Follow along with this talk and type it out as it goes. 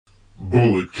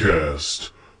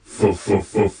Bulletcast for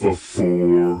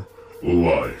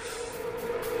life.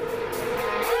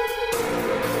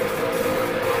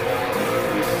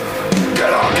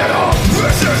 Get up!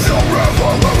 This is a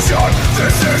revolution!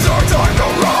 This is our time to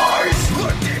rise!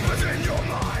 Look deep within your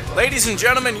mind. Ladies and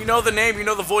gentlemen, you know the name, you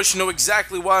know the voice, you know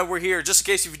exactly why we're here. Just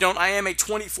in case if you don't, I am a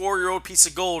 24-year-old piece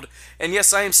of gold. And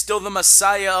yes, I am still the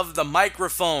messiah of the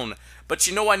microphone. But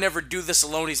you know I never do this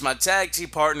alone. He's my tag team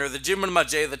partner, the Jim and my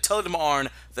Jay, the Tully to my Arn,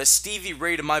 the Stevie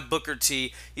Ray to my Booker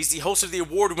T. He's the host of the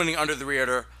award-winning Under the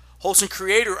Radar, host and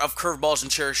creator of Curveballs and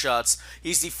Chair Shots.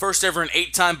 He's the first ever and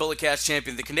 8-time Bulletcast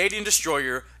champion, the Canadian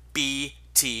Destroyer,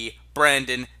 B.T.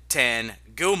 Brandon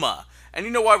Tanguma. And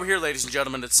you know why we're here, ladies and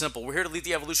gentlemen. It's simple. We're here to lead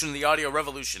the evolution of the audio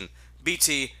revolution.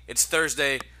 BT, it's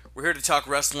Thursday. We're here to talk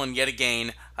wrestling yet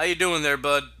again. How you doing there,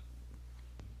 bud?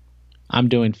 I'm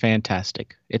doing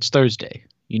fantastic. It's Thursday.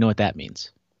 You know what that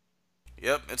means.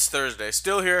 Yep, it's Thursday.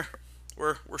 Still here.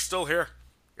 We're still here.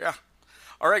 Yeah.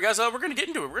 All right, guys. We're gonna get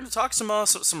into it. We're gonna talk some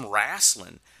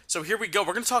wrestling. So here we go.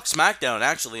 We're gonna talk SmackDown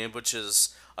actually, which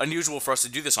is unusual for us to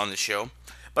do this on this show.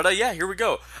 But yeah, here we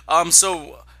go.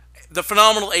 So the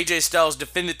phenomenal AJ Styles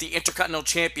defended the Intercontinental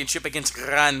Championship against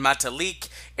Gran Metalik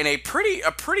in a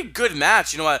pretty good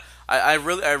match. You know, I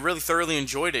really thoroughly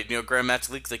enjoyed it. You know, Gran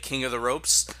Metalik, the king of the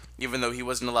ropes, even though he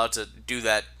wasn't allowed to do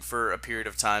that for a period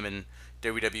of time in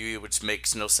WWE, which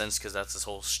makes no sense because that's his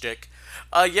whole shtick.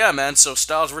 Yeah, man. So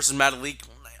Styles versus Metalik.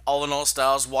 All in all,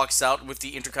 Styles walks out with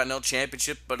the Intercontinental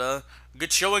Championship, but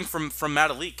good showing from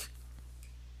Metalik.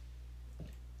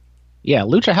 Yeah,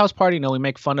 Lucha House Party, we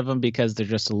make fun of them because they're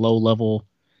just a low-level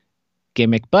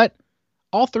gimmick. But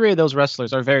all three of those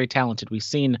wrestlers are very talented. We've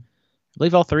seen, I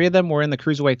believe all three of them were in the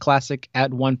Cruiserweight Classic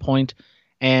at one point.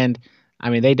 And,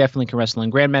 I mean, they definitely can wrestle.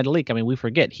 And Gran Metalik, I mean, we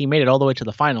forget, he made it all the way to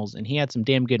the finals, and he had some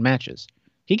damn good matches.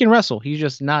 He can wrestle. He's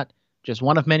just not just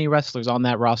one of many wrestlers on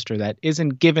that roster that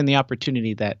isn't given the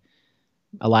opportunity that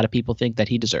a lot of people think that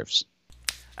he deserves.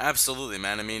 Absolutely,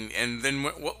 man. I mean, and then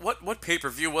what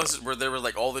pay-per-view was it where there were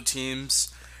like all the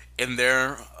teams in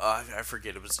there? I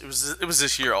forget. It was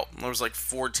this year. There was like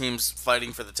 4 teams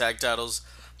fighting for the tag titles.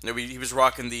 You know, he was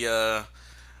rocking the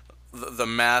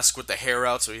mask with the hair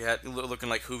out, so he had looking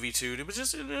like Hoovy too. It was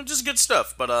just good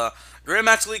stuff. But Gran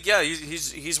Metalik, yeah,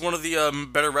 he's one of the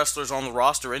better wrestlers on the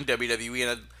roster in WWE,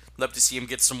 and I'd love to see him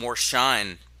get some more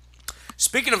shine.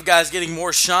 Speaking of guys getting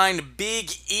more shine,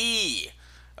 Big E.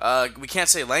 We can't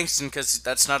say Langston because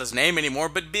that's not his name anymore,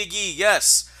 but Big E,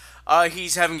 yes.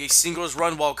 He's having a singles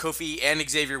run while Kofi and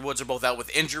Xavier Woods are both out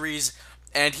with injuries.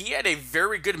 And he had a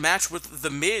very good match with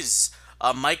The Miz,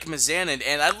 Mike Mizanin.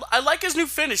 And I like his new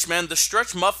finish, man. The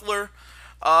stretch muffler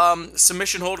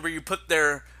submission hold where you put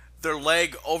their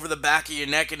leg over the back of your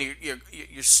neck and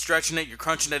you're stretching it, you're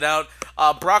crunching it out.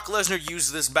 Brock Lesnar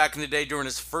used this back in the day during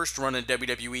his first run in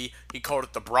WWE. He called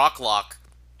it the Brock Lock.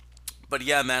 But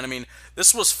yeah, man, I mean,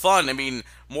 this was fun. I mean,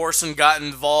 Morrison got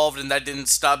involved, and that didn't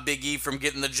stop Big E from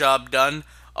getting the job done.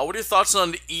 What are your thoughts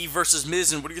on E versus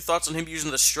Miz, and what are your thoughts on him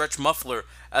using the stretch muffler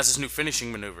as his new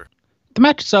finishing maneuver? The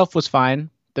match itself was fine.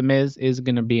 The Miz is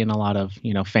going to be in a lot of,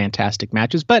 fantastic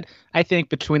matches, but I think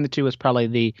between the two is probably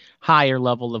the higher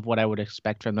level of what I would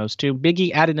expect from those two. Big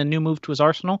E added a new move to his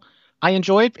arsenal. I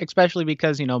enjoyed, especially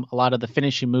because, a lot of the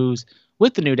finishing moves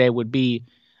with the New Day would be,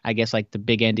 I guess, like the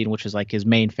big ending, which is like his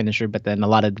main finisher, but then a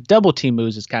lot of the double team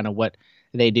moves is kind of what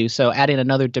they do. So adding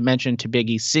another dimension to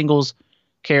Big E's singles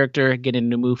character, getting a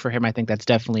new move for him, I think that's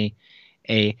definitely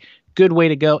a good way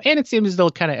to go. And it seems as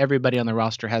though kind of everybody on the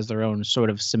roster has their own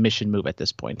sort of submission move at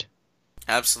this point.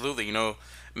 Absolutely.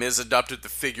 Miz adopted the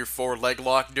figure 4 leg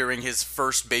lock during his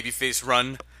first babyface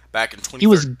run back in 2013. He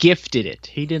was gifted it.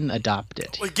 He didn't adopt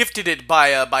it. Well, gifted it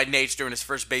by Nate during his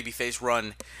first babyface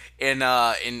run in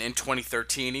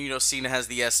 2013. Cena has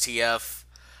the STF.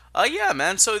 Yeah,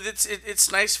 man. So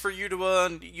it's nice for you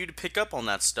to pick up on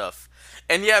that stuff.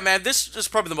 And yeah, man, this is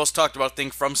probably the most talked about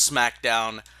thing from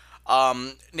SmackDown.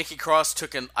 Nikki Cross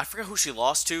I forgot who she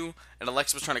lost to, and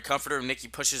Alexa was trying to comfort her, and Nikki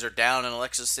pushes her down, and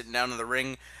Alexa's sitting down in the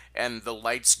ring, and the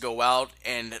lights go out,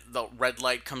 and the red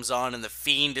light comes on, and the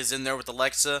Fiend is in there with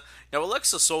Alexa. Now,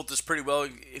 Alexa sold this pretty well.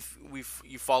 If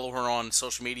you follow her on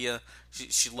social media,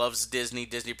 she loves Disney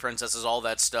princesses, all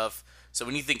that stuff. So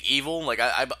when you think evil, like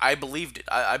I believed it.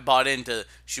 I bought into.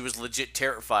 She was legit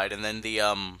terrified, and then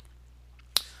the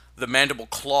mandible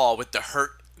claw with the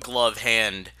hurt glove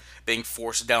hand being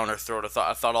forced down her throat.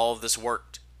 I thought all of this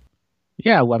worked.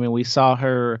 Yeah, well, I mean, we saw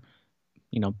her,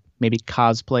 maybe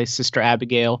cosplay Sister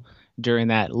Abigail during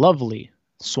that lovely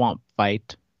swamp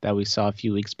fight that we saw a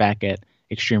few weeks back at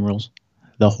Extreme Rules,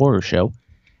 the horror show.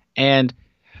 And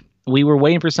we were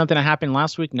waiting for something to happen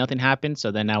last week. Nothing happened.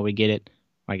 So then now we get it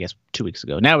I guess 2 weeks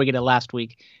ago. Now we get it last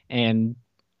week, and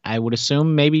I would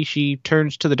assume maybe she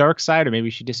turns to the dark side or maybe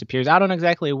she disappears. I don't know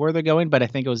exactly where they're going, but I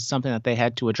think it was something that they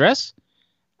had to address.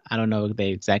 I don't know if they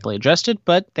exactly addressed it,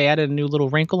 but they added a new little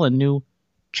wrinkle, a new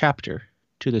chapter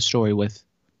to the story with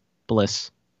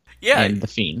Bliss and the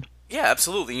Fiend. Yeah,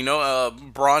 absolutely. You know,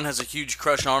 Braun has a huge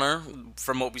crush on her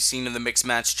from what we've seen in the Mixed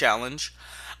Match Challenge.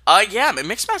 Yeah,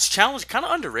 Mixed Match Challenge kind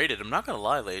of underrated. I'm not gonna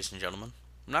lie, ladies and gentlemen.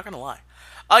 I'm not gonna lie.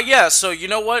 Yeah. So you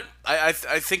know what? I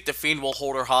think the Fiend will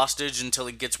hold her hostage until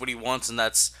he gets what he wants, and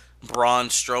that's Braun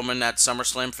Strowman at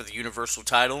SummerSlam for the Universal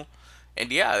title. And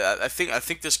yeah, I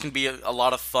think this can be a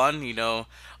lot of fun. You know,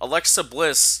 Alexa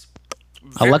Bliss.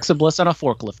 Alexa Bliss on a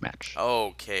forklift match.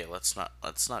 Okay, let's not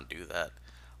do that.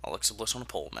 Alexa Bliss on a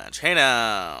pole match. Hey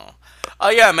now.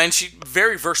 Yeah, man, she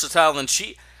very versatile, and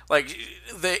she like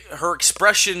her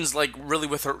expressions, like really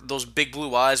with her those big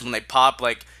blue eyes when they pop,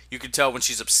 like you could tell when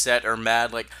she's upset or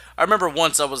mad. Like I remember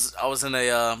once I was in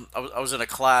a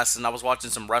class and I was watching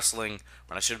some wrestling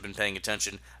when I should have been paying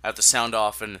attention. I had the sound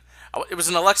off, and it was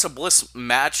an Alexa Bliss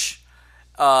match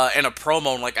and a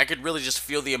promo, and like I could really just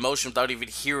feel the emotion without even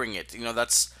hearing it. You know,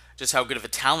 that's just how good of a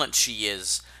talent she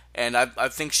is, and I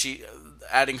think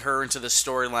adding her into the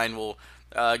storyline will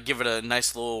give it a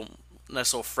nice little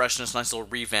freshness, nice little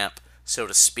revamp, so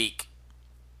to speak.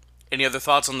 Any other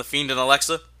thoughts on the Fiend and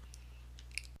Alexa?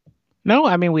 No,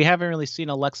 I mean we haven't really seen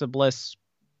Alexa Bliss.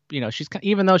 You know,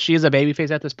 even though she is a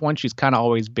babyface at this point, she's kind of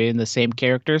always been the same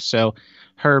character. So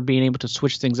her being able to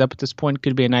switch things up at this point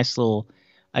could be a nice little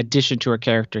addition to her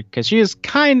character, because she is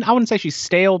I wouldn't say she's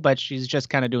stale, but she's just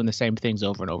kind of doing the same things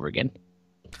over and over again.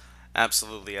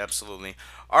 Absolutely, absolutely.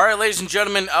 All right, ladies and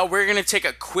gentlemen, we're going to take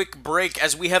a quick break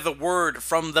as we have a word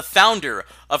from the founder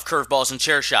of Curveballs and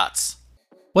Chair Shots.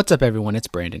 What's up, everyone? It's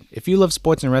Brandon. If you love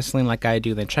sports and wrestling like I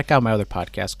do, then check out my other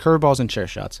podcast, Curveballs and Chair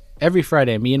Shots. Every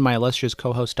Friday, me and my illustrious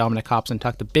co-host Dominic Hobson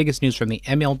talk the biggest news from the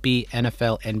MLB,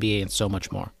 NFL, NBA, and so much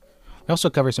more. We also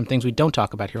cover some things we don't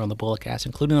talk about here on the Bulletcast,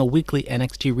 including a weekly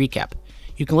NXT recap.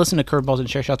 You can listen to Curveballs and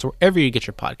Chair Shots wherever you get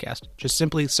your podcast. Just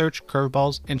simply search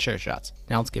Curveballs and Chair Shots.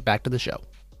 Now let's get back to the show.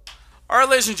 All right,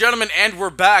 ladies and gentlemen, and we're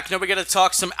back. Now we got to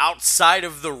talk some outside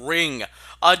of the ring.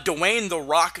 Dwayne "The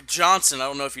Rock" Johnson, I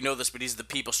don't know if you know this, but he's the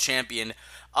People's Champion.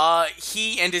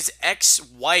 He and his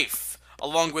ex-wife,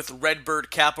 along with Redbird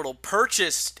Capital,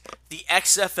 purchased the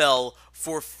XFL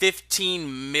for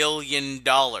 $15 million.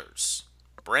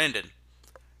 Brandon,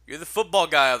 you're the football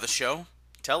guy of the show.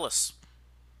 Tell us.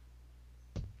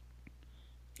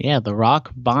 Yeah, The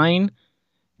Rock buying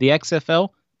the XFL.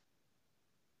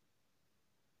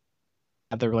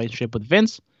 Have the relationship with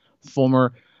Vince,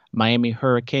 former Miami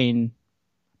Hurricane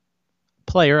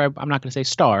player. I'm not going to say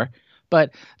star,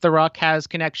 but The Rock has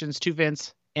connections to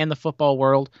Vince and the football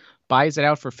world. Buys it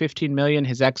out for $15 million.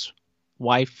 His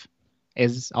ex-wife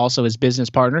is also his business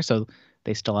partner, so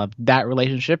they still have that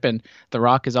relationship. And The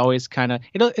Rock is always kind of,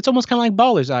 it's almost kind of like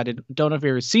Ballers. I don't know if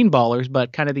you've ever seen Ballers,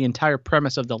 but kind of the entire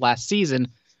premise of the last season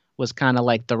was kind of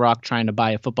like The Rock trying to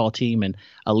buy a football team and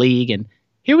a league, and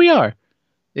here we are.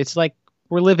 It's like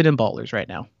we're living in Ballers right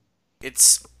now.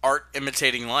 It's art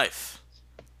imitating life.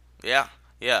 Yeah.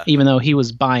 Even though he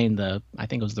was buying I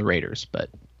think it was the Raiders, but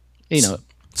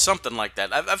something like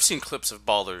that. I've seen clips of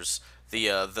Ballers,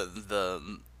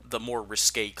 the more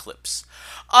risque clips.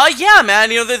 Yeah,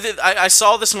 man. I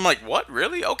saw this and I'm like, what?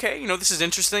 Really? Okay. This is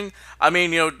interesting. I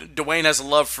mean, Dwayne has a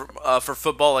love for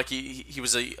football. Like he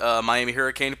was a Miami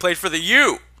Hurricane. He played for the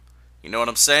U. You know what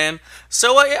I'm saying?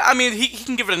 So I mean, he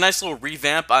can give it a nice little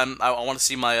revamp. I want to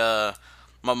see my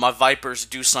Vipers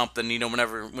do something.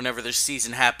 Whenever their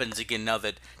season happens again. Now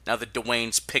that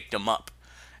Dwayne's picked him up.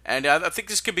 And I think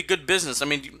this could be good business. I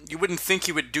mean, you wouldn't think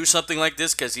he would do something like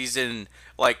this because he's in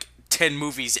like 10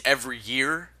 movies every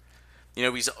year.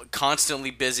 He's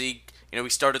constantly busy. He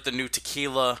started the new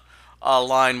tequila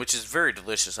line, which is very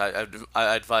delicious. I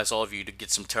advise all of you to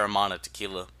get some Terramana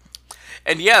tequila.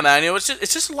 And yeah, man, it's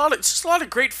just a lot of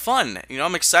great fun.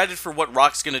 I'm excited for what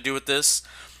Rock's gonna do with this.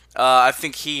 I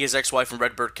think his ex-wife, and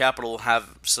Redbird Capital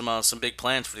have some big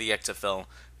plans for the XFL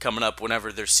coming up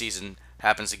whenever their season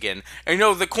happens again. And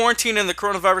the quarantine and the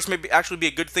coronavirus may actually be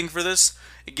a good thing for this.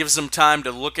 It gives them time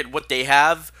to look at what they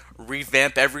have,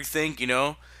 revamp everything,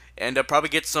 and probably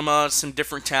get some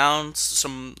different towns,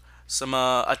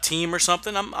 a team or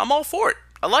something. I'm all for it.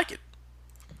 I like it.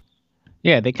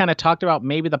 Yeah, they kind of talked about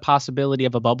maybe the possibility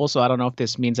of a bubble, so I don't know if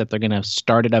this means that they're going to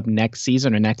start it up next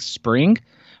season or next spring.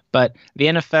 But the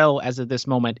NFL, as of this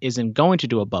moment, isn't going to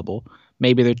do a bubble.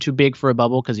 Maybe they're too big for a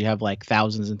bubble because you have like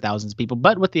thousands and thousands of people.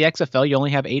 But with the XFL, you only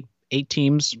have eight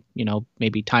teams,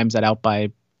 maybe times that out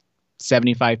by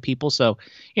 75 people. So,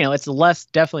 it's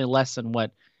definitely less than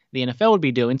what the NFL would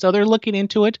be doing. So they're looking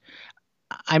into it.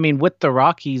 I mean, with The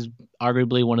Rock, he's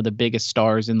arguably one of the biggest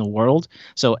stars in the world.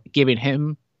 So giving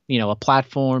him, a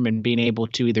platform and being able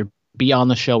to either be on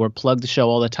the show or plug the show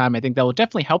all the time, I think that will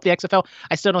definitely help the XFL.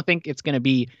 I still don't think it's going to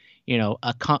be,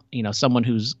 someone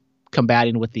who's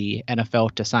combating with the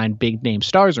NFL to sign big name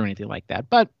stars or anything like that.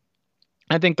 But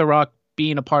I think The Rock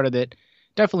being a part of it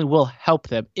definitely will help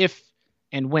them if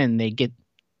and when they get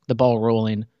the ball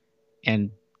rolling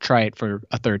and try it for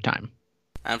a third time.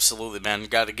 Absolutely, man.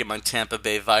 Got to get my Tampa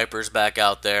Bay Vipers back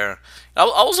out there. I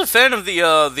was a fan of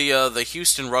the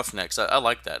Houston Roughnecks. I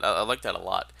like that. I like that a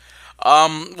lot.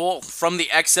 Well, from the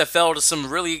XFL to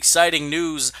some really exciting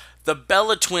news, the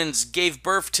Bella twins gave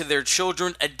birth to their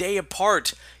children a day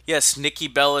apart. Yes, Nikki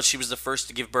Bella, she was the first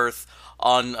to give birth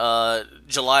on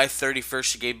July 31st.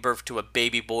 She gave birth to a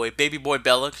baby boy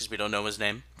Bella, because we don't know his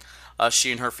name. She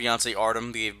and her fiance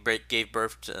Artem gave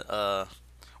birth to.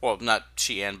 Well, not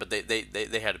she and, but they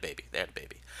had a baby. They had a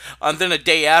baby. And then a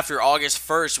day after, August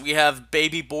 1st, we have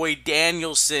baby boy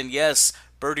Danielson. Yes,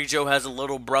 Birdie Joe has a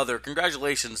little brother.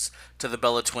 Congratulations to the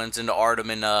Bella twins and to Artem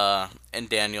and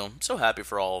Daniel. I'm so happy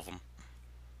for all of them.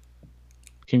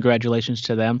 Congratulations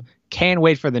to them. Can't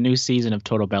wait for the new season of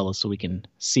Total Bella so we can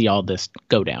see all this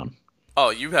go down. Oh,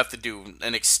 you have to do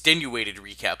an extenuated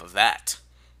recap of that.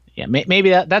 Yeah, maybe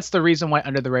that's the reason why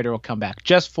Under the Radar will come back,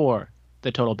 just for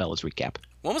the Total Bellas recap.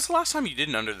 When was the last time you did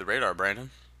an Under the Radar,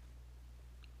 Brandon?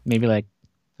 Maybe like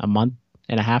a month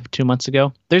and a half, 2 months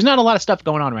ago. There's not a lot of stuff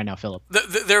going on right now, Philip.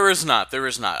 There is not. There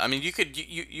is not. I mean, you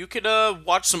could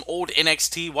watch some old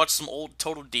NXT, watch some old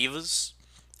Total Divas,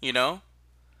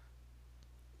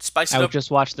 Spice it up. I would just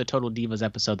watch the Total Divas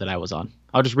episode that I was on.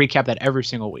 I'll just recap that every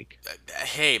single week.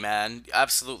 Hey, man,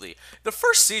 absolutely. The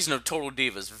first season of Total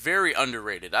Divas, very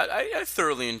underrated. I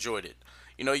thoroughly enjoyed it.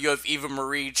 You have Eva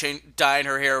Marie dyeing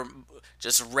her hair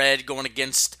just red, going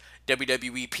against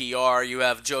WWE PR. You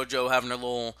have JoJo having a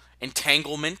little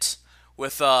entanglement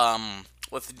with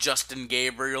Justin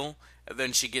Gabriel, and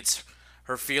then she gets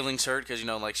her feelings hurt because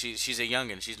she's a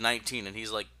youngin', she's 19 and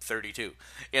he's like 32.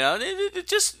 It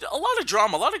just a lot of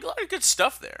drama, a lot of good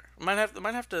stuff there. Might have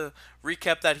to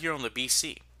recap that here on the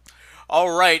BC.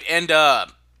 All right, and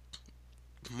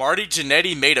Marty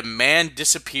Jannetty made a man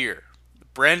disappear.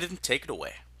 Brandon, take it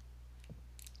away.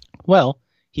 Well,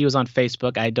 he was on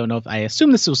Facebook. I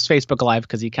assume this was Facebook Live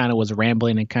because he kind of was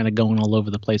rambling and kind of going all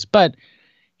over the place. But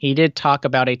he did talk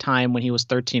about a time when he was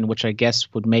 13, which I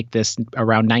guess would make this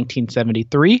around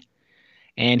 1973.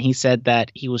 And he said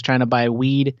that he was trying to buy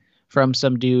weed from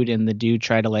some dude, and the dude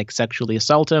tried to sexually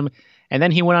assault him. And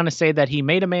then he went on to say that he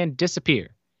made a man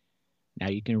disappear. Now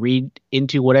you can read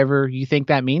into whatever you think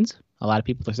that means. A lot of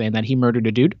people are saying that he murdered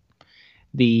a dude.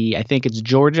 I think it's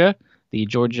Georgia. The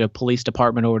Georgia Police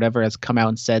Department or whatever has come out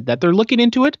and said that they're looking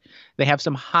into it. They have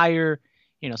some higher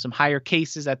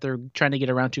cases that they're trying to get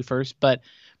around to first. But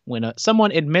when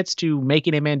someone admits to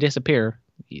making a man disappear,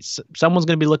 someone's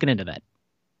going to be looking into that.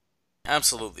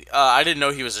 Absolutely. I didn't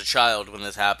know he was a child when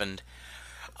this happened.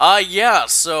 Yeah,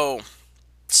 so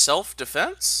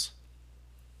self-defense?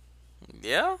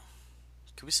 Yeah?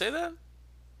 Can we say that?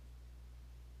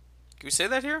 Can we say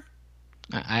that here?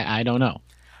 I don't know.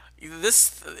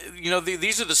 These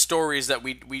are the stories that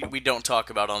we don't talk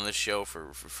about on this show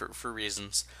for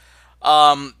reasons.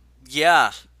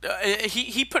 Yeah,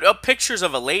 he put up pictures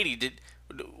of a lady.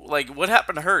 What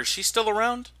happened to her? Is she still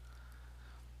around?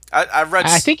 I read.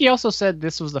 I think he also said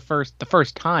this was the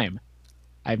first time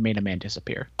I've made a man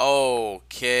disappear.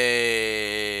 Okay,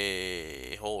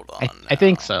 hold on. I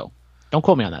think so. Don't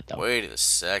quote me on that though. Wait a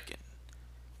second.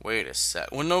 Well,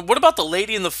 no. What about the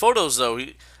lady in the photos though?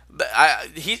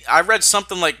 I read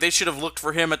something like they should have looked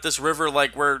for him at this river,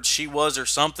 where she was or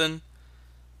something.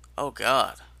 Oh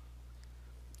God.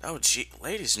 Oh gee,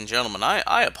 ladies and gentlemen,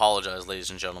 I apologize, ladies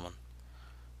and gentlemen.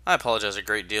 I apologize a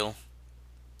great deal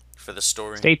for the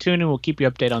story. Stay tuned and we'll keep you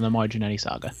updated on the Marty Jannetty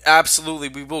saga. Absolutely,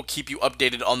 we will keep you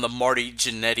updated on the Marty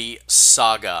Jannetty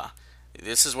saga.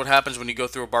 This is what happens when you go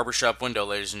through a barbershop window,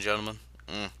 ladies and gentlemen.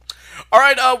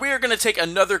 Alright, we are going to take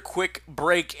another quick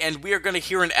break, and we are going to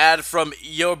hear an ad from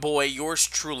your boy, yours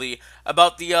truly,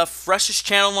 about the freshest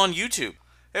channel on YouTube.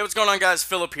 Hey, what's going on, guys?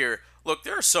 Phillip here. Look,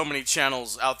 there are so many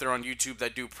channels out there on YouTube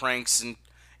that do pranks and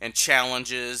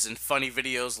challenges and funny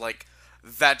videos like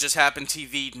That Just Happened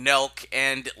TV, Nelk,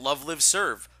 and Love Live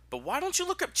Serve. But why don't you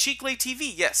look up Cheekle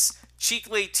TV? Yes,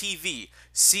 Cheekle TV.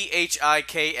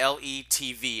 Chikle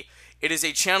TV. It is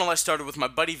a channel I started with my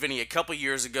buddy Vinny a couple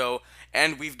years ago,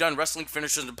 and we've done wrestling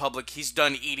finishers in public. He's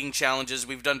done eating challenges.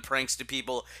 We've done pranks to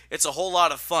people. It's a whole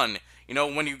lot of fun. You know,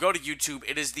 when you go to YouTube,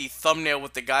 it is the thumbnail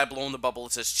with the guy blowing the bubble.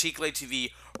 It says Cheeklay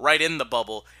TV right in the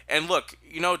bubble. And look,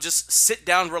 you know, just sit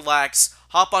down, relax,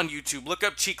 hop on YouTube, look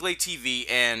up Cheeklay TV,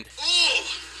 and... Ooh,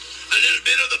 a little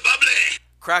bit of the bubbly.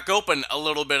 Crack open a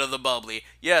little bit of the bubbly.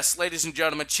 Yes, ladies and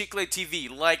gentlemen, Cheeklay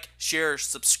TV. Like, share,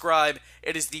 subscribe.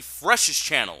 It is the freshest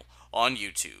channel on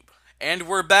YouTube. And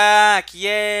we're back!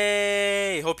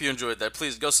 Yay! Hope you enjoyed that.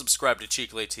 Please go subscribe to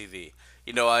Cheeklay TV.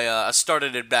 You know, I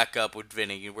started it back up with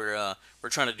Vinny. We're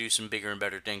trying to do some bigger and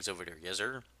better things over there. Yes,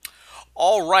 sir.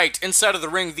 All right, inside of the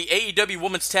ring, the AEW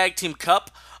Women's Tag Team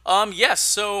Cup. Yes.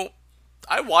 So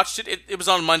I watched it. It was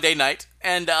on Monday night,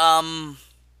 and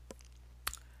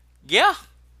yeah,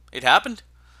 it happened.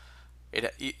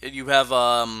 You have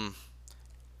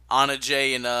Anna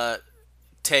Jay and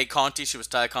Tay Conti. She was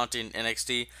Tay Conti in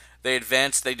NXT. They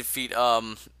advance. They defeat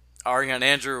Ariane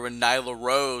Andrew and Nyla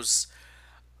Rose.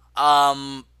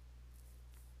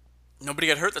 Nobody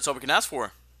got hurt. That's all we can ask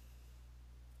for.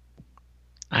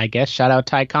 I guess. Shout out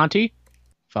Ty Conti.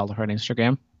 Follow her on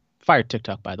Instagram. Fire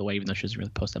TikTok, by the way, even though she doesn't really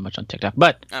post that much on TikTok.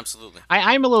 But absolutely,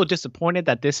 I'm a little disappointed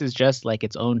that this is just like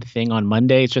its own thing on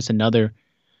Monday. It's just another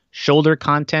shoulder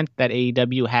content that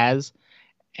AEW has,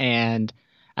 and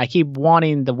I keep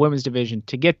wanting the women's division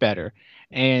to get better.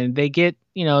 And they get,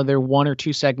 you know, their 1 or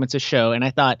 2 segments a show. And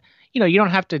I thought, you know, you don't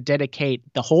have to dedicate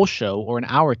the whole show or an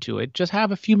hour to it. Just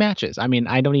have a few matches. I mean,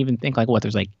 I don't even think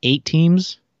there's like 8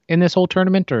 teams in this whole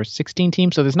tournament or 16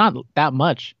 teams. So there's not that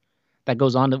much that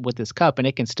goes on with this cup, and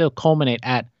it can still culminate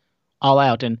at All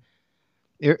Out. And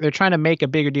they're trying to make a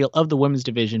bigger deal of the women's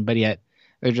division, but yet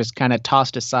they're just kind of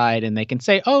tossed aside, and they can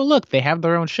say, oh, look, they have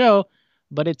their own show,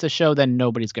 but it's a show that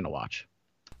nobody's going to watch.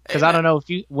 Because I don't know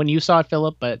when you saw it,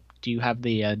 Philip, but do you have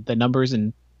the numbers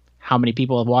and how many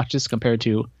people have watched this compared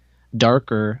to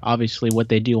Dark or obviously what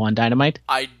they do on Dynamite?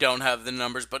 I don't have the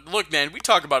numbers, but look, man, we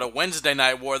talk about a Wednesday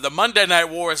Night War. The Monday Night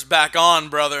War is back on,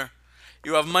 brother.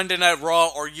 You have Monday Night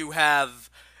Raw, or you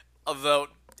have the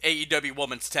AEW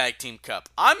Women's Tag Team Cup.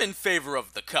 I'm in favor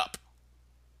of the cup.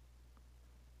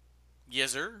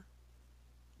 Yes, sir.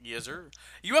 Yes, sir.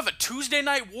 You have a Tuesday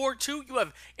Night War, too. You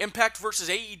have Impact versus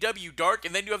AEW Dark,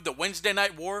 and then you have the Wednesday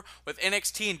Night War with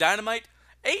NXT and Dynamite.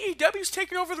 AEW's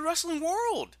taking over the wrestling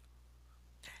world.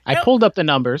 I pulled up the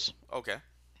numbers. Okay.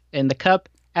 And the cup,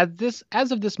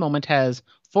 as of this moment, has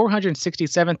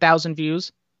 467,000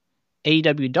 views.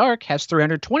 AEW Dark has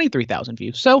 323,000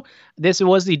 views. So this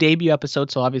was the debut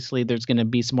episode, so obviously there's going to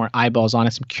be some more eyeballs on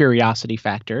it, some curiosity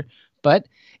factor. But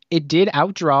it did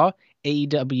outdraw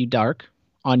AEW Dark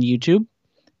on YouTube.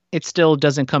 It still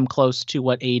doesn't come close to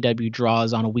what AEW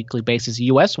draws on a weekly basis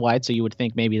US-wide, so you would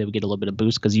think maybe they would get a little bit of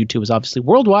boost because YouTube is obviously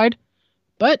worldwide.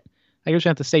 But I guess we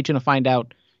have to stay tuned to find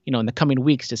out, you know, in the coming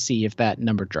weeks to see if that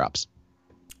number drops.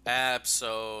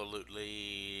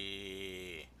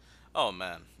 Absolutely. Oh,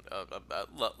 man.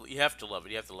 You have to love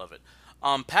it. You have to love it.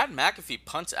 Pat McAfee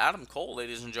punts Adam Cole,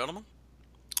 ladies and gentlemen.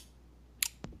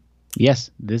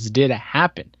 Yes, this did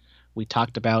happen. We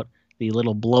talked about the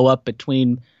little blow up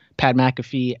between Pat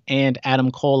McAfee and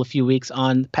Adam Cole a few weeks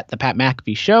on the Pat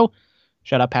McAfee show.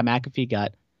 Shout out Pat McAfee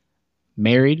got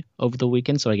married over the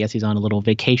weekend, so I guess he's on a little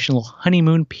vacational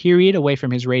honeymoon period away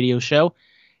from his radio show.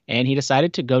 And he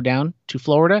decided to go down to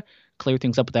Florida, clear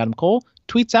things up with Adam Cole,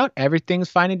 tweets out everything's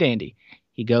fine and dandy.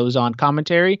 He goes on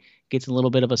commentary, gets a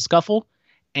little bit of a scuffle,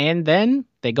 and then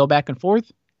they go back and forth.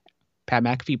 Pat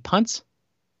McAfee punts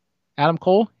Adam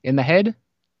Cole in the head.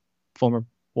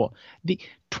 The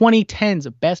 2010's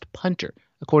best punter,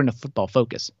 according to Football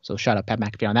Focus. So shout out Pat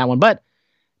McAfee on that one. But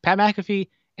Pat McAfee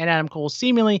and Adam Cole,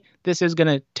 seemingly this is going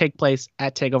to take place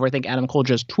at TakeOver. I think Adam Cole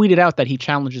just tweeted out that he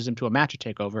challenges him to a match at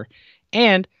TakeOver.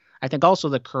 And I think also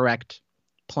the correct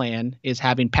plan is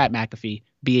having Pat McAfee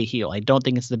be a heel. I don't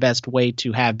think it's the best way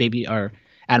to have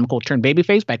Adam Cole turn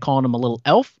babyface by calling him a little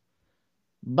elf.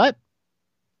 But,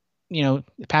 you know,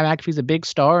 Pat McAfee's a big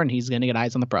star and he's going to get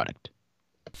eyes on the product.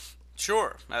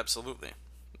 Sure, absolutely.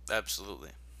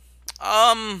 Absolutely.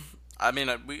 I mean,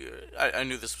 I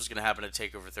knew this was going to happen at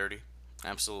TakeOver 30.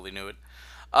 Absolutely knew it.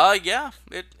 Yeah,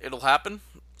 it'll happen.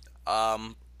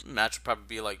 Match will probably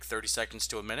be like 30 seconds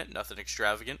to a minute, nothing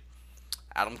extravagant.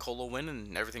 Adam Cole will win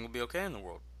and everything will be okay in the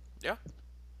world. Yeah.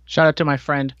 Shout out to my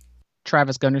friend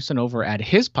Travis Gunderson over at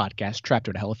his podcast, Trapped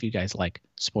to Hell. If you guys like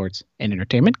sports and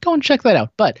entertainment, go and check that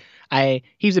out. But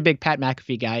he's a big Pat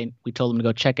McAfee guy, and we told him to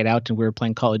go check it out, and we were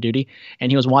playing Call of Duty,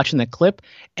 and he was watching the clip,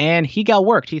 and he got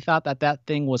worked. He thought that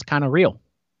thing was kind of real.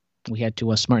 We had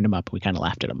to smarten him up. We kind of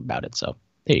laughed at him about it. So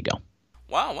there you go.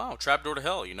 Wow. Trapdoor to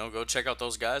Hell. You know, go check out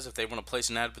those guys. If they want to place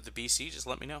an ad with the BC, just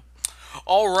let me know.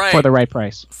 All right. For the right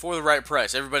price. For the right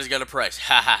price. Everybody's got a price.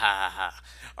 Ha ha ha ha ha.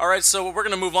 All right, so we're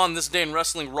gonna move on this day in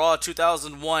wrestling. Raw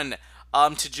 2001.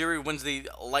 Tajiri wins the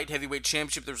light heavyweight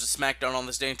championship. There was a SmackDown on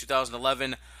this day in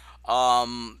 2011.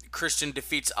 Christian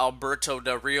defeats Alberto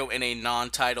Del Rio in a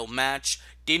non-title match.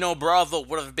 Dino Bravo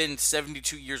would have been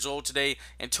 72 years old today,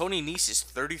 and Tony Nese is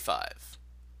 35.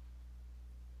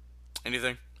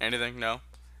 Anything? Anything? No?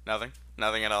 Nothing?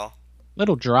 Nothing at all?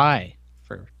 Little dry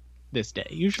for this day.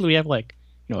 Usually we have like,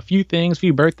 a few things,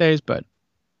 few birthdays, but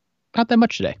not that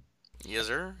much today. Yes,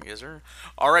 sir. Yes, sir.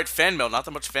 All right, fan mail. Not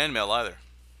that much fan mail either.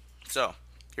 So,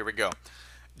 here we go.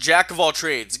 Jack of all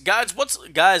trades. Guys,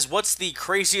 what's the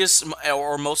craziest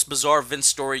or most bizarre Vince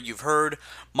story you've heard?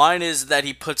 Mine is that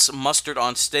he puts mustard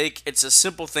on steak. It's a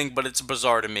simple thing, but it's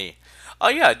bizarre to me. Oh,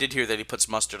 yeah, I did hear that he puts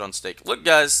mustard on steak. Look,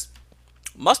 guys,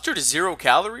 mustard is 0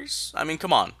 calories? I mean,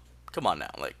 come on. Come on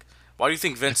now. Like, why do you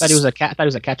think Vince... I thought he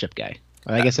was a ketchup guy.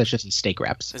 Well, I guess that's just his steak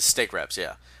wraps. It's steak wraps,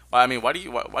 yeah. Well, I mean, why do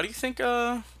you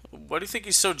think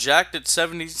he's so jacked at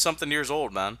 70-something years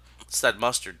old, man? It's that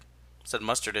mustard. It's that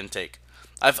mustard intake.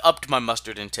 I've upped my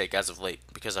mustard intake as of late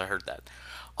because I heard that.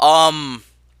 I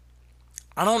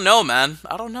don't know, man.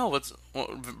 I don't know.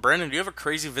 Brandon, do you have a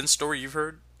crazy Vince story you've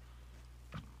heard?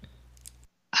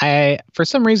 For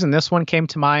some reason, this one came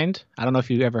to mind. I don't know if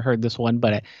you ever heard this one,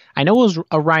 but I know it was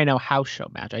a Rhino house show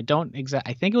match. I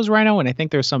think it was Rhino, and I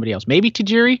think there was somebody else. Maybe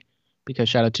Tajiri, because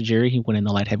shout out to Tajiri, he won in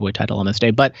the light heavyweight title on this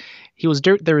day. But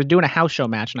they were doing a house show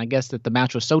match, and I guess that the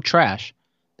match was so trash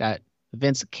that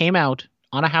Vince came out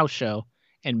on a house show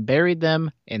and buried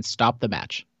them and stopped the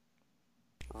match.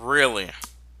 Really?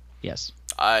 Yes.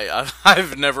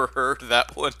 I've never heard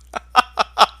that one.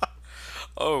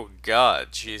 Oh God,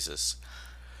 Jesus.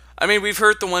 I mean, we've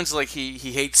heard the ones like he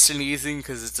hates sneezing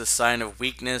because it's a sign of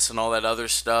weakness and all that other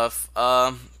stuff.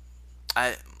 I'm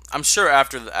sure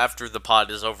after the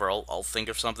pod is over, I'll think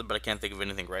of something, but I can't think of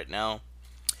anything right now.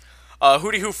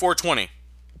 Hootie Who 420.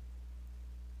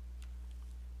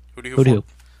 Hootie Who.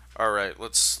 All right,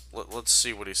 let's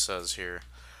see what he says here.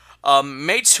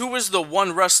 Mates, who was the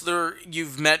one wrestler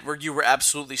you've met where you were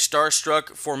absolutely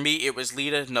starstruck? For me, it was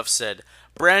Lita. Enough said.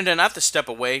 Brandon, I have to step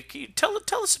away. Can you tell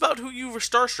us about who you were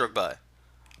starstruck by?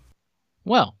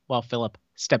 Well, while Philip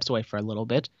steps away for a little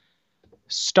bit,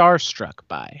 starstruck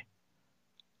by.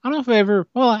 I don't know if I ever.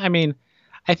 Well, I mean,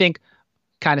 I think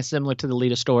kind of similar to the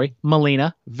Lita story.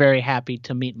 Melina, very happy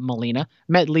to meet Melina.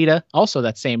 Met Lita also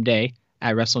that same day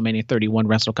at WrestleMania 31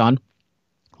 WrestleCon.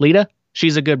 Lita,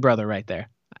 she's a good brother right there.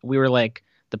 We were like,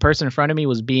 the person in front of me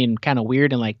was being kind of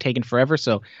weird and like taking forever.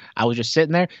 So I was just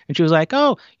sitting there and she was like,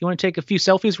 oh, you want to take a few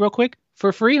selfies real quick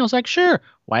for free? And I was like, sure.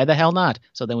 Why the hell not?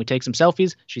 So then we take some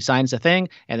selfies. She signs the thing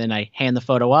and then I hand the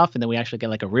photo off and then we actually get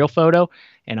like a real photo.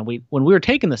 And when we were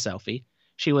taking the selfie,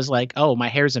 she was like, oh, my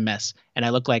hair's a mess and I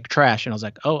look like trash. And I was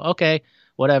like, oh, okay,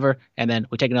 whatever. And then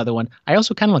we take another one. I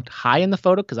also kind of looked high in the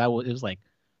photo because it was like,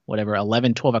 whatever,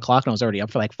 11, 12 o'clock and I was already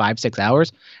up for like 5-6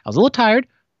 hours. I was a little tired,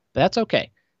 but that's okay.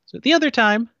 So the other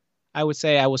time, I would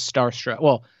say I was starstruck.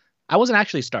 Well, I wasn't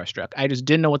actually starstruck. I just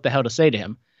didn't know what the hell to say to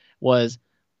him.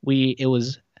 It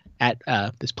was at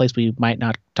this place we might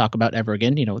not talk about ever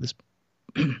again, this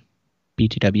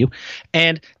BTW.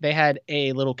 And they had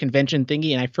a little convention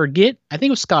thingy, and I think it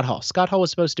was Scott Hall. Scott Hall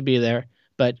was supposed to be there,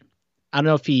 but I don't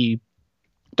know if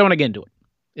don't want to get into it.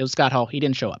 It was Scott Hall. He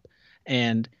didn't show up.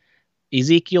 And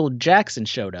Ezekiel Jackson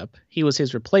showed up. He was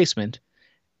his replacement,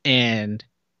 and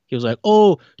he was like,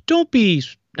 oh, don't be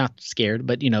not scared,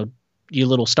 but, you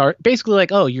little star. Basically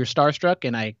like, oh, you're starstruck,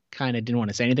 and I kind of didn't want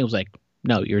to say anything. I was like,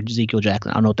 no, you're Ezekiel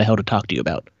Jackson. I don't know what the hell to talk to you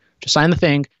about. Just sign the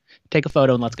thing, take a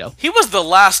photo, and let's go. He was the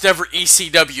last ever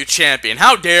ECW champion.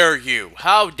 How dare you?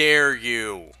 How dare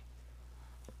you?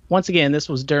 Once again, this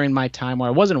was during my time where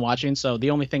I wasn't watching, so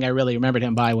the only thing I really remembered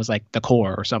him by was like The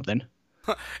Core or something.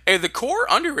 Hey, The Core,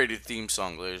 underrated theme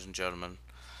song, ladies and gentlemen.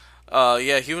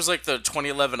 Yeah, he was like the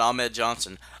 2011 Ahmed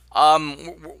Johnson.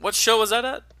 What show was that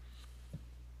at?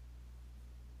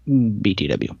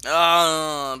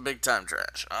 BTW. Big time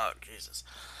trash. Oh, Jesus.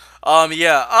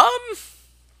 Yeah.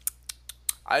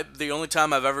 The only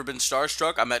time I've ever been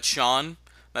starstruck, I met Sean,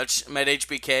 met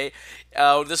HBK.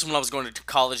 This is when I was going to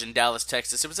college in Dallas,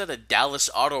 Texas. It was at a Dallas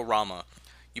Autorama.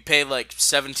 You pay like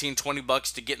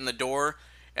 $17-$20 to get in the door,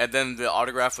 and then the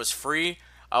autograph was free.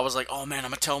 I was like, oh man, I'm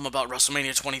going to tell him about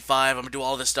WrestleMania 25. I'm going to do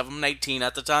all this stuff. I'm 19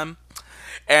 at the time.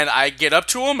 And I get up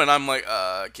to him, and I'm like,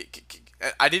 I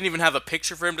didn't even have a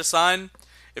picture for him to sign.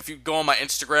 If you go on my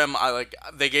Instagram,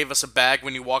 they gave us a bag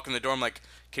when you walk in the door. I'm like,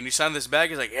 can you sign this bag?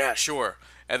 He's like, yeah, sure.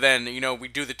 And then, we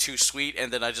do the too sweet,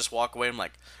 and then I just walk away. I'm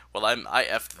like, well, I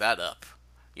effed that up,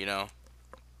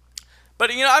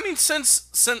 But I mean,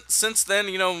 since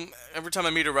then, every time I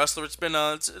meet a wrestler, it's been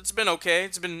okay.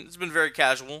 It's been very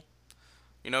casual.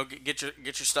 You know, get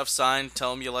your stuff signed.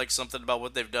 Tell them you like something about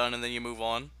what they've done, and then you move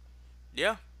on.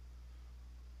 Yeah,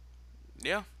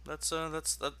 yeah. That's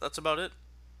about it.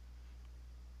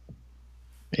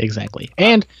 Exactly.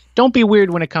 And don't be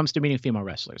weird when it comes to meeting female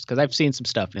wrestlers, because I've seen some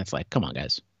stuff and it's like, come on,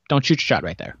 guys, don't shoot your shot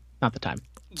right there. Not the time.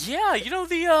 Yeah, you know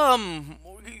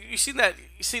you seen that?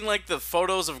 You seen like the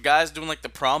photos of guys doing like the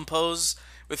prom pose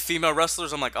with female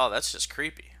wrestlers? I'm like, oh, that's just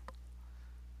creepy.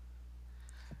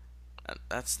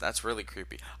 That's really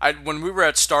creepy. When we were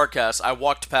at Starcast, I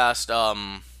walked past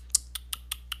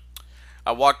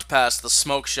the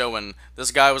smoke show, and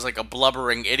this guy was like a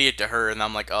blubbering idiot to her, and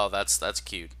I'm like, oh, that's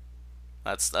cute.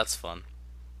 That's fun.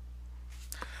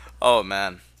 Oh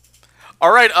man.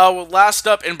 All right. Last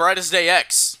up in Brightest Day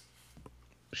X.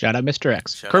 Shout out Mr.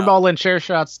 X. Shout Curveball and Chair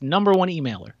Shot's #1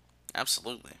 emailer.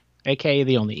 Absolutely. AKA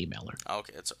the only emailer.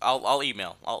 Okay. I'll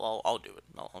email. I'll do it.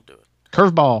 I'll do it.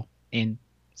 Curveball in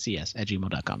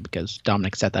cs@gmail.com, because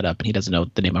Dominic set that up and he doesn't know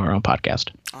the name of our own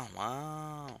podcast. Oh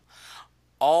wow.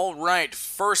 All right.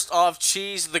 First off,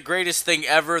 cheese, the greatest thing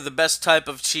ever. The best type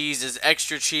of cheese is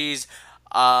extra cheese.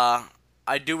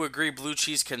 I do agree blue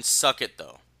cheese can suck it,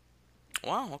 though.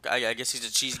 Wow, okay. I guess he's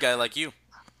a cheese guy like you.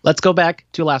 Let's go back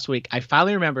to last week. I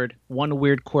finally remembered one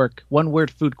weird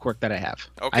food quirk that I have.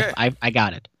 Okay. I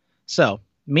got it. So,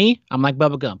 me, I'm like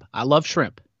Bubba Gump. I love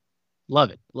shrimp.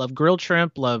 Love it. Love grilled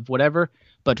shrimp, love whatever.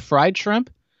 But fried shrimp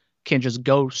can just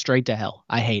go straight to hell.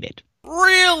 I hate it.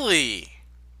 Really?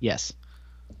 Yes.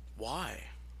 Why?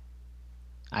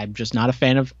 I'm just not a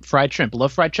fan of fried shrimp.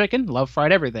 Love fried chicken, love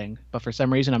fried everything. But for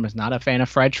some reason, I'm just not a fan of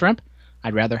fried shrimp.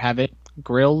 I'd rather have it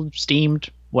grilled, steamed,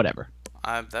 whatever.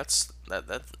 That's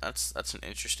an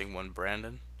interesting one,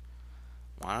 Brandon.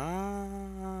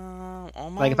 Wow. Oh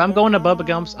my Like if I'm going to Bubba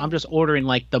Gump's, I'm just ordering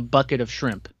like the bucket of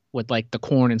shrimp with like the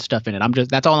corn and stuff in it.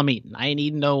 That's all I'm eating. I ain't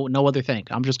eating no other thing.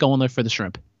 I'm just going there for the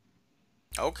shrimp.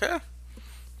 Okay.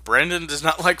 Brandon does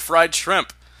not like fried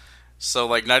shrimp. So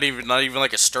like not even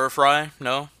like a stir fry,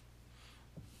 no?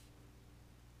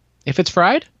 If it's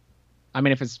fried, I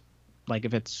mean if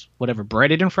it's whatever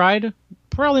breaded and fried,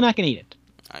 probably not gonna eat it.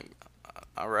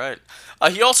 All right.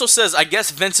 He also says, I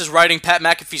guess Vince is writing Pat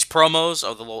McAfee's promos.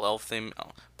 Oh, the little elf theme,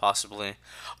 possibly.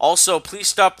 Also, please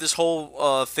stop this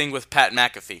whole thing with Pat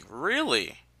McAfee.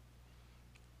 Really?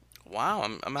 Wow.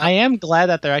 I am glad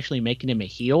that they're actually making him a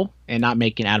heel and not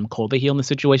making Adam Cole the heel in the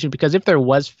situation, because if there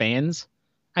was fans,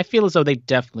 I feel as though they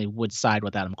definitely would side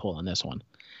with Adam Cole on this one.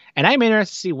 And I'm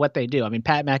interested to see what they do. I mean,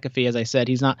 Pat McAfee, as I said,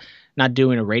 he's not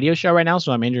doing a radio show right now,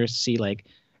 so I'm interested to see like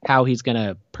how he's going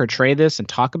to portray this and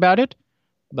talk about it.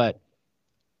 But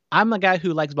I'm a guy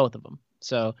who likes both of them.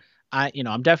 So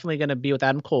I'm definitely going to be with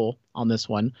Adam Cole on this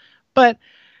one. But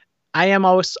I'm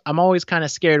always kind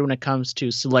of scared when it comes to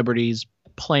celebrities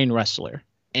playing wrestler.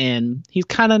 And he's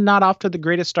kind of not off to the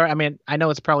greatest start. I mean, I know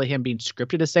it's probably him being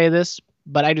scripted to say this,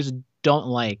 but I just don't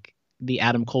like the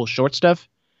Adam Cole short stuff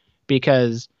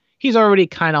because he's already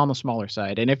kind of on the smaller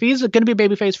side. And if he's going to be a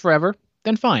babyface forever,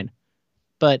 then fine.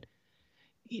 But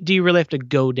do you really have to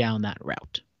go down that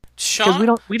route? Because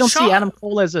we don't see Adam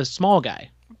Cole as a small guy.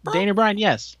 Bro. Daniel Bryan,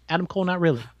 yes. Adam Cole, not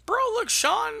really. Bro, look,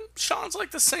 Sean's like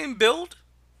the same build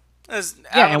as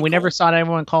Adam Yeah, and we Cole. never saw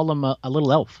anyone call him a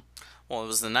little elf. Well, it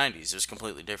was the 90s. It was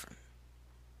completely different.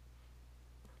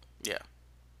 Yeah.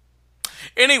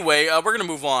 Anyway, we're going to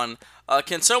move on.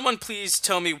 Can someone please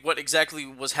tell me what exactly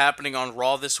was happening on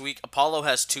Raw this week? Apollo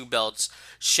has 2 belts.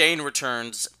 Shane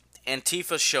returns.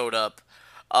 Antifa showed up.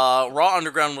 Raw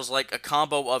Underground was like a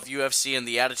combo of UFC and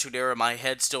the Attitude Era. My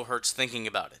head still hurts thinking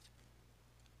about it.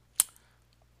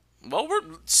 Well,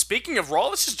 speaking of Raw,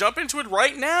 let's just jump into it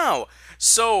right now.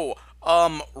 So,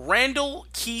 Randall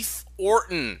Keith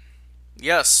Orton.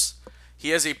 Yes, he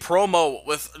has a promo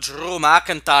with Drew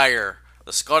McIntyre,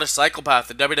 the Scottish Psychopath,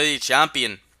 the WWE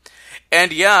Champion.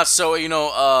 And yeah, so,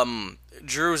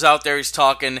 Drew's out there, he's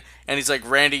talking, and he's like,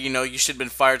 Randy, you should have been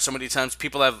fired so many times.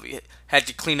 People have had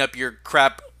to clean up your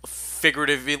crap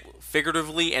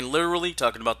figuratively and literally,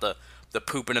 talking about the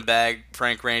poop in a bag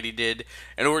prank Randy did.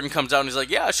 And Orton comes out and he's like,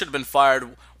 yeah, I should have been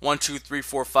fired 1, 2, 3,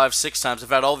 4, 5, 6 times. I've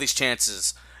had all these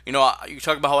chances. You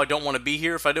talk about how I don't want to be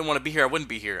here. If I didn't want to be here, I wouldn't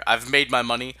be here. I've made my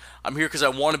money. I'm here because I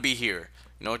want to be here.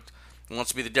 He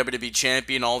wants to be the WWE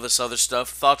champion, all this other stuff.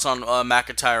 Thoughts on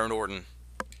McIntyre and Orton?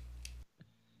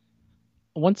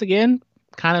 Once again,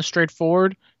 kind of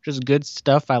straightforward, just good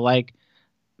stuff. I like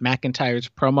McIntyre's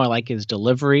promo. I like his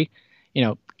delivery.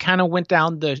 Kind of went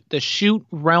down the shoot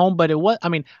realm, but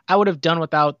I would have done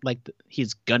without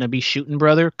he's gonna be shooting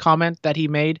brother comment that he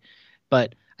made.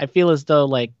 But I feel as though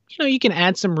you can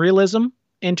add some realism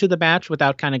into the match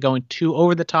without kind of going too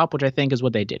over the top, which I think is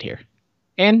what they did here.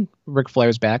 And Ric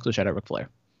Flair's back, so shout out Ric Flair.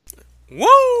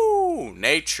 Woo!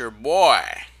 Nature boy.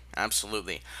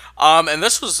 Absolutely. And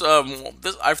this was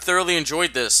I thoroughly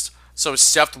enjoyed this. So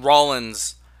Seth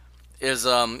Rollins is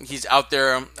he's out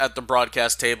there at the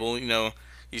broadcast table,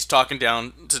 he's talking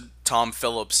down to Tom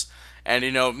Phillips, and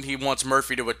he wants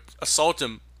Murphy to assault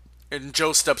him, and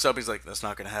Joe steps up. He's like, "That's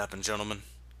not gonna happen, gentlemen."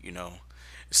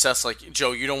 Seth's like,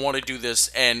 "Joe, you don't want to do this,"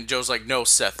 and Joe's like, "No,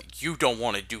 Seth, you don't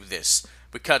want to do this."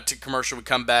 We cut to commercial. We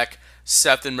come back.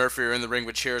 Seth and Murphy are in the ring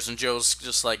with chairs, and Joe's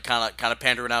just like kind of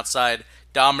pandering outside.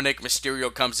 Dominic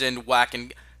Mysterio comes in,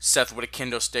 whacking Seth with a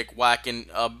kendo stick, whacking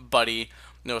Buddy.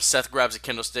 Seth grabs a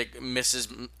kendo stick, misses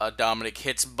Dominic,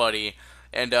 hits Buddy,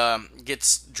 and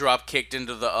gets drop kicked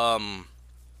into the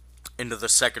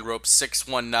second rope.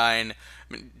 619.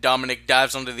 Dominic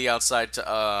dives onto the outside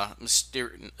to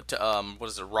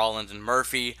Rollins and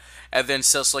Murphy, and then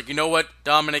Seth's like, "You know what,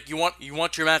 Dominic, you want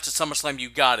your match at SummerSlam, you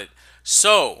got it."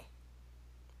 So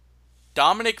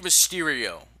Dominic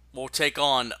Mysterio will take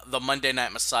on the Monday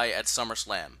Night Messiah at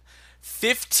SummerSlam.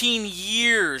 15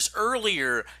 years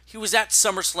earlier, he was at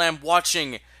SummerSlam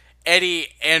watching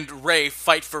Eddie and Ray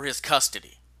fight for his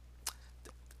custody.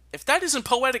 If that isn't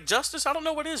poetic justice, I don't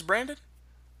know what is, Brandon.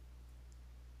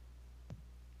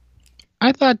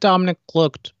 I thought Dominic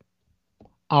looked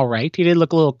all right. He did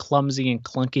look a little clumsy and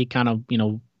clunky, kind of,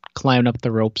 climbing up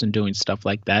the ropes and doing stuff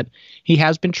like that. He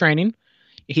has been training.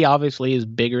 He obviously is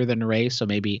bigger than Ray, so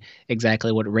maybe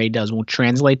exactly what Ray does won't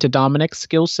translate to Dominic's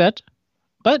skill set.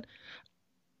 But,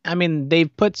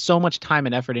 they've put so much time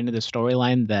and effort into the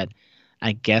storyline that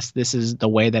I guess this is the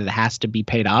way that it has to be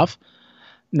paid off.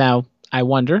 Now, I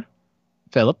wonder,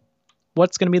 Philip,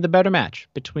 what's going to be the better match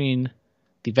between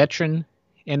the veteran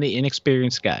and the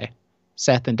inexperienced guy?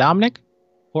 Seth and Dominic,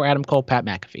 or Adam Cole, Pat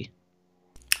McAfee?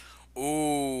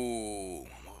 Ooh.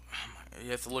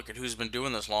 You have to look at who's been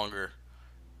doing this longer.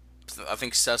 I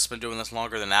think Seth's been doing this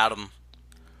longer than Adam.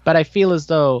 But I feel as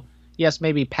though, yes,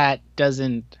 maybe Pat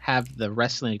doesn't have the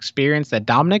wrestling experience that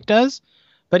Dominic does,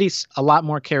 but he's a lot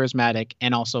more charismatic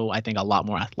and also, I think, a lot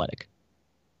more athletic.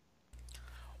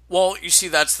 Well, you see,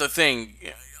 that's the thing.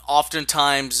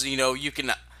 Oftentimes, you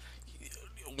can...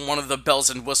 One of the bells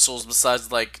and whistles,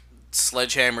 besides, like,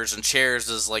 sledgehammers and chairs,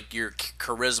 is, like, your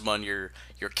charisma and your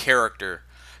character.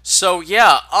 So,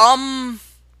 yeah,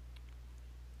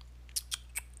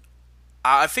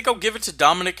 I think I'll give it to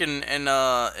Dominic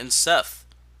and Seth.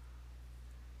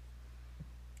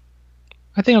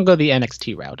 I think I'll go the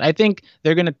NXT route. I think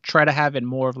they're going to try to have it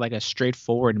more of like a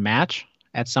straightforward match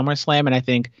at SummerSlam, and I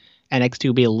think NXT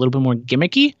will be a little bit more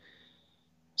gimmicky.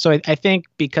 So I think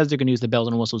because they're going to use the bells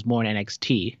and whistles more in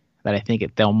NXT, that I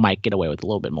think they'll might get away with a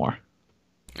little bit more.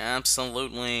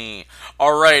 Absolutely.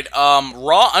 All right,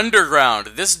 Raw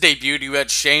Underground. This debuted. You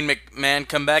had Shane McMahon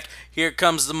come back. Here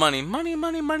comes the money. Money,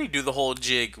 money, money. Do the whole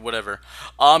jig, whatever.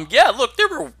 Yeah, look, there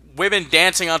were women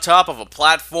dancing on top of a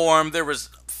platform. There was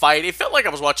fight. It felt like I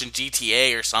was watching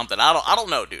GTA or something. I don't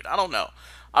know, dude. I don't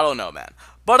know, man.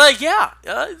 But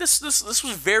this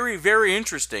was very, very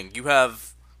interesting. You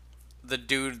have the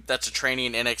dude that's a trainee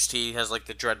in NXT, has like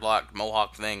the dreadlock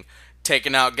mohawk thing,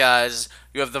 taking out guys.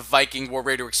 You have the Viking War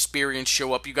Raider Experience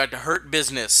show up. You got the Hurt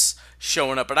Business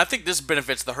showing up, and I think this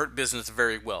benefits the Hurt Business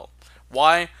very well.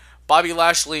 Why? Bobby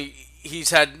Lashley,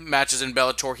 he's had matches in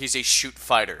Bellator. He's a shoot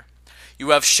fighter. You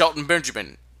have Shelton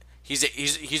Benjamin. He's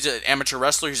an amateur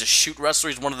wrestler. He's a shoot wrestler.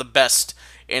 He's one of the best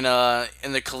in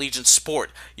the collegiate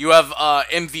sport. You have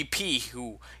MVP,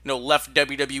 who left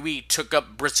WWE, took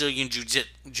up Brazilian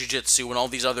Jiu-Jitsu and all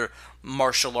these other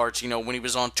martial arts. When he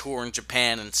was on tour in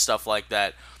Japan and stuff like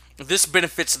that. This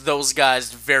benefits those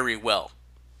guys very well.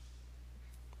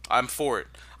 I'm for it.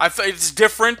 It's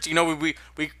different.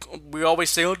 We always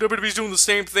say, "Oh, WWE's doing the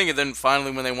same thing," and then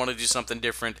finally, when they want to do something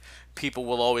different, people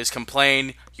will always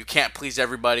complain. You can't please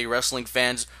everybody. Wrestling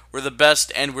fans, we're the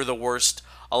best and we're the worst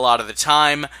a lot of the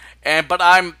time. But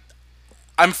I'm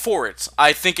for it.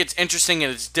 I think it's interesting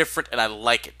and it's different, and I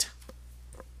like it.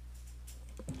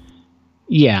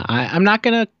 Yeah, I'm not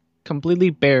gonna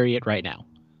completely bury it right now.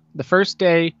 The first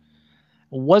day,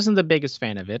 wasn't the biggest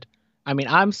fan of it.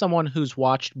 I'm someone who's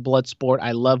watched Bloodsport.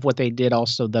 I love what they did.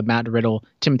 Also, the Matt Riddle,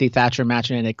 Timothy Thatcher match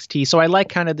in NXT. So I like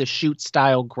kind of the shoot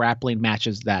style grappling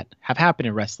matches that have happened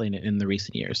in wrestling in the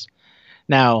recent years.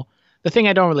 Now, the thing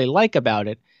I don't really like about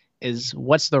it is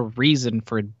what's the reason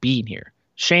for it being here?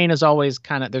 Shane is always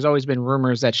there's always been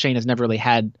rumors that Shane has never really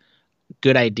had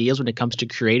good ideas when it comes to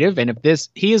creative. And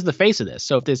he is the face of this.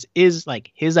 So if this is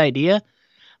like his idea,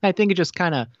 I think it just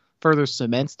kind of further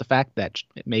cements the fact that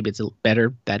maybe it's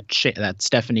better that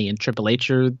Stephanie and Triple H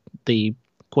are the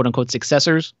quote-unquote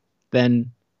successors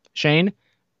than Shane.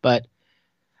 But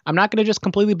I'm not going to just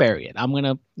completely bury it. I'm going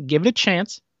to give it a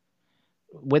chance.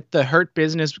 with the Hurt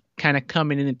Business kind of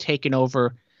coming in and taking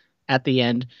over at the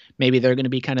end, maybe they're going to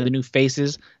be kind of the new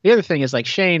faces. The other thing is, like,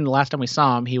 Shane, the last time we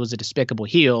saw him, he was a despicable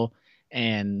heel,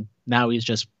 and now he's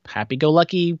just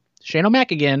happy-go-lucky Shane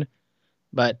O'Mac again.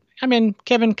 But, I mean,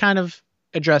 Kevin kind of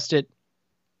addressed it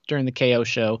during the KO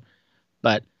show,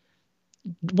 but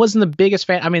wasn't the biggest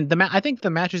fan. I mean, I think the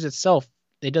matches itself,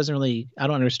 it doesn't really, I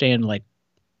don't understand, like,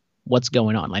 what's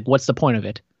going on. Like, what's the point of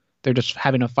it? They're just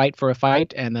having a fight for a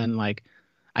fight, and then, like,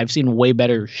 I've seen way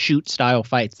better shoot-style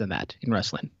fights than that in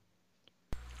wrestling.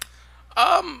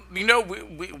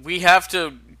 We have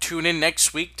to tune in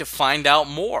next week to find out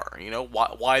more,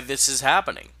 why this is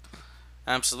happening.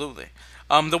 Absolutely.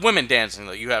 The women dancing,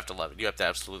 though, you have to love it. You have to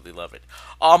absolutely love it.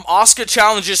 Asuka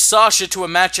challenges Sasha to a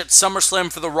match at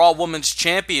SummerSlam for the Raw Women's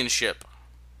Championship.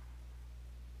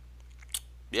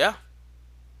 Yeah.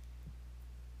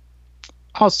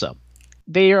 Also,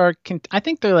 I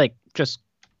think they're, like, just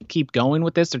keep going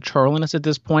with this. They're trolling us at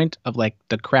this point of, like,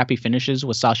 the crappy finishes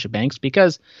with Sasha Banks,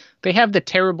 because they have the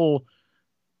terrible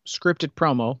scripted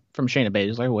promo from Shayna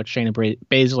Baszler, which Shayna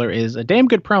Baszler is a damn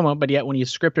good promo, but yet when you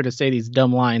script her to say these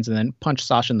dumb lines and then punch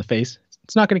Sasha in the face,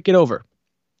 it's not going to get over.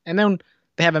 And then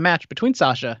they have a match between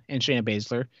Sasha and Shayna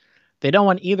Baszler. They don't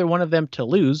want either one of them to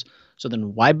lose, so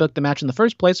then why book the match in the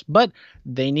first place? But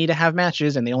they need to have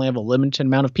matches, and they only have a limited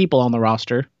amount of people on the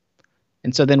roster.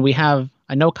 And so then we have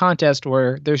a no contest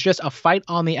where there's just a fight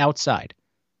on the outside,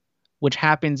 which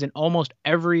happens in almost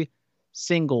every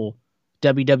single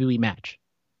WWE match.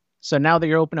 So now that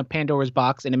you're opening up Pandora's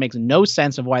box, and it makes no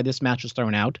sense of why this match was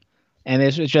thrown out. And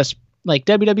it's just like,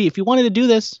 WWE, if you wanted to do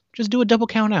this, just do a double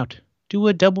count out. Do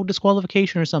a double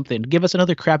disqualification or something. Give us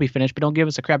another crappy finish, but don't give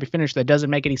us a crappy finish that doesn't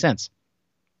make any sense.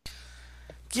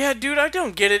 Yeah, dude, I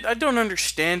don't get it. I don't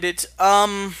understand it.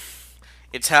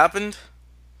 It's happened.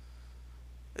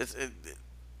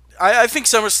 I think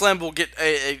SummerSlam will get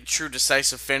a true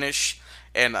decisive finish,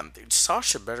 and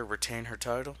Sasha better retain her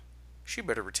title. She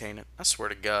better retain it. I swear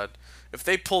to God. If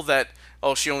they pull that,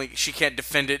 she can't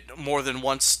defend it more than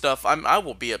once stuff, I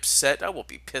will be upset. I will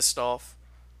be pissed off.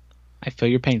 I feel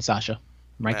your pain, Sasha.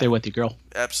 I'm right there with you, girl.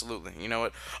 Absolutely. You know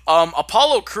what?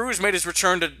 Apollo Crews made his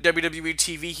return to WWE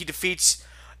TV. He defeats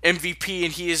MVP,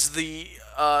 and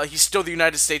he's still the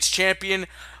United States champion.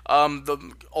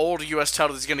 The old U.S.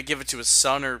 title, he's going to give it to his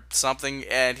son or something,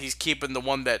 and he's keeping the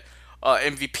one that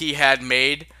MVP had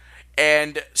made.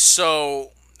 And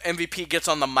so MVP gets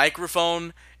on the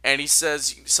microphone, and he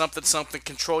says something,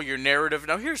 control your narrative.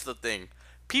 Now, here's the thing.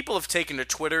 People have taken to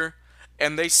Twitter,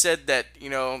 and they said that,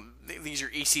 these are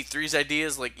EC3's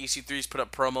ideas. Like, EC3's put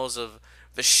up promos of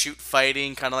the shoot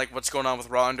fighting, kind of like what's going on with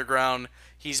Raw Underground.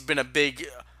 He's been a big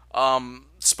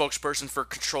spokesperson for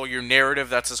control your narrative.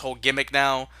 That's his whole gimmick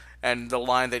now, and the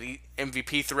line that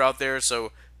MVP threw out there.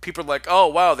 So people are like, oh,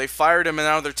 wow, they fired him, and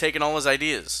now they're taking all his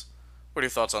ideas. What are your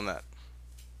thoughts on that?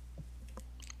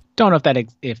 Don't know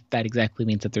if that exactly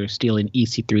means that they're stealing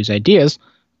EC3's ideas,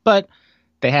 but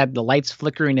they had the lights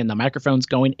flickering and the microphones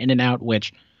going in and out,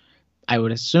 which I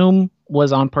would assume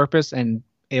was on purpose, and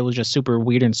it was just super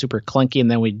weird and super clunky. And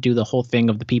then we do the whole thing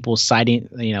of the people setting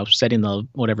the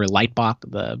whatever light box,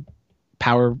 the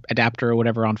power adapter or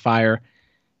whatever on fire.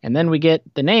 And then we get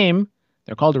the name.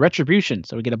 They're called Retribution.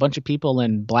 So we get a bunch of people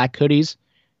in black hoodies.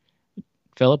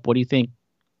 Philip, what do you think?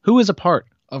 Who is a part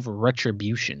of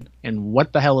Retribution, and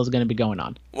what the hell is going to be going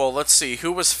on? Well, let's see.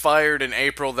 Who was fired in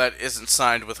April that isn't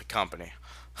signed with a company?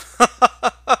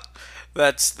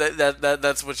 That's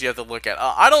what you have to look at.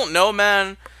 I don't know,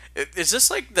 man. Is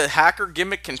this like the hacker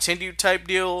gimmick continued type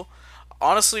deal?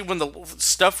 Honestly, when the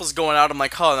stuff was going out, I'm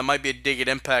like, that might be a dig at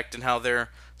Impact and how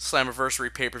their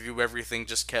Slammiversary pay-per-view, everything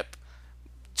just kept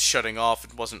shutting off.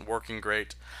 It wasn't working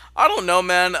great. I don't know,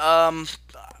 man.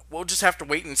 We'll just have to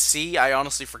wait and see. I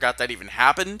honestly forgot that even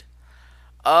happened.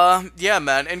 Yeah,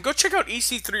 man. And go check out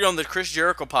EC3 on the Chris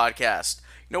Jericho podcast.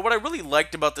 What I really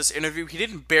liked about this interview, he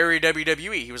didn't bury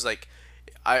WWE. He was like,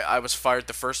 I was fired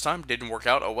the first time, didn't work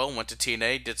out. Oh well, went to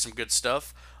TNA, did some good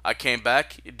stuff. I came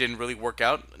back, it didn't really work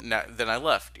out. Then I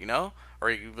left, or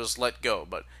he was let go.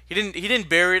 But he didn't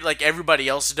bury it like everybody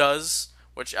else does,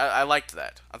 which I liked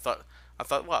that. I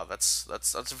thought, wow,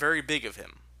 that's very big of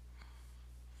him.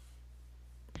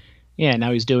 Yeah,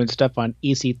 now he's doing stuff on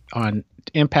on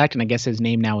Impact, and I guess his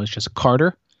name now is just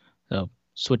Carter. So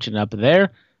switching up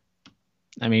there.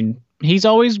 I mean, he's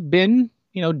always been,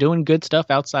 doing good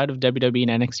stuff outside of WWE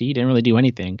and NXT. He didn't really do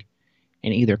anything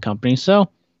in either company. So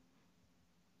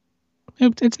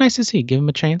it's nice to see. Give him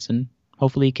a chance, and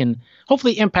hopefully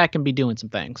Impact can be doing some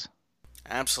things.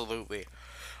 Absolutely.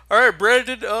 All right,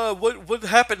 Brandon, what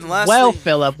happened last week? Well,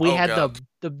 Philip, we had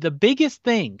the the biggest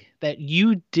thing that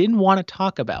you didn't want to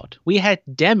talk about, we had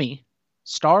Demi,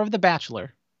 star of The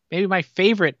Bachelor, maybe my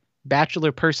favorite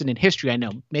Bachelor person in history. I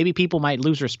know maybe people might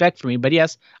lose respect for me, but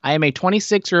yes, I am a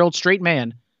 26-year-old straight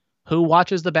man who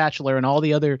watches The Bachelor and all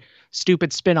the other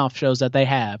stupid spin-off shows that they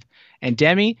have. And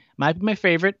Demi might be my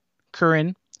favorite.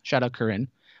 Corinne, shout out Corinne.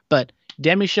 But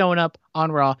Demi showing up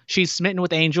on Raw, she's smitten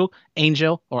with Angel,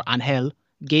 or Angel,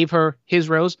 gave her his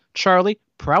rose. Charlie,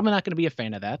 probably not going to be a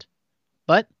fan of that.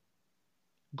 But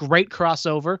great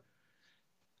crossover.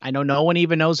 I know no one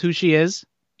even knows who she is.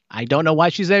 I don't know why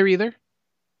she's there either.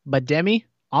 But Demi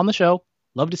on the show,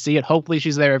 love to see it. Hopefully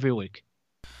she's there every week.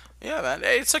 Yeah, man.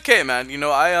 Hey, it's okay, man. You know,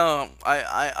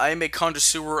 I am a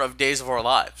connoisseur of Days of Our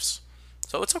Lives,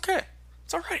 so it's okay.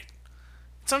 It's all right.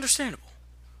 It's understandable.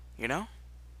 You know.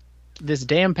 This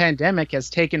damn pandemic has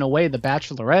taken away the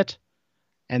Bachelorette,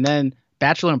 and then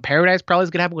Bachelor in Paradise probably is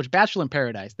gonna happen. Which Bachelor in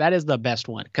Paradise, that is the best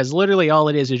one, because literally all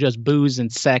it is just booze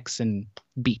and sex and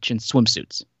beach and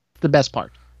swimsuits. The best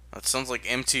part. That sounds like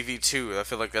MTV too. I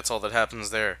feel like that's all that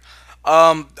happens there.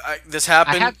 This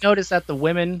happened. I have noticed that the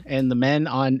women and the men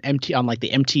on like the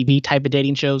MTV type of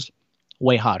dating shows,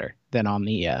 way hotter than on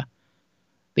the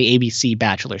ABC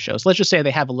Bachelor shows. Let's just say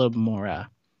they have a little bit more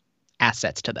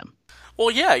assets to them. Well,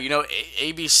 yeah, you know,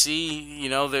 ABC, you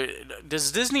know,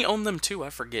 does Disney own them too? I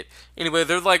forget. Anyway,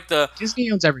 they're like Disney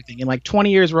owns everything. In like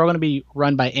 20 years, we're all going to be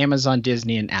run by Amazon,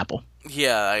 Disney, and Apple.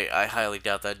 Yeah, I highly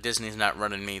doubt that. Disney's not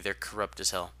running me. They're corrupt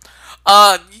as hell.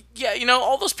 Yeah, you know,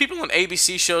 all those people on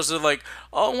ABC shows are like,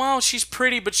 oh, wow, she's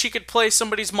pretty, but she could play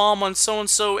somebody's mom on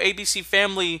so-and-so ABC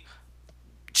Family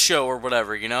show or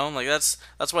whatever, you know? Like, that's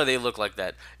why they look like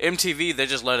that. MTV, they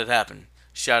just let it happen.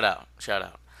 Shout out.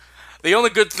 The only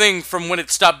good thing from when it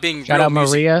stopped being Shout real out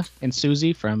music... Maria and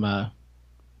Susie from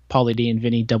Pauly D and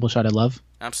Vinny Double Shot of Love.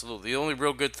 Absolutely. The only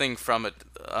real good thing from it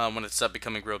when it stopped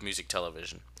becoming real music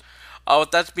television.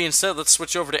 With that being said, let's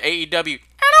switch over to AEW.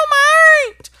 I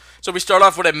don't mind! So we start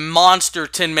off with a monster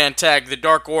 10-man tag. The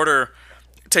Dark Order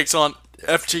takes on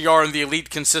FTR and the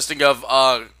Elite, consisting of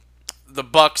the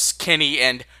Bucks, Kenny,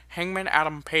 and Hangman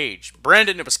Adam Page.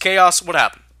 Brandon, it was chaos. What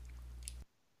happened?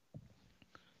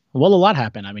 Well, a lot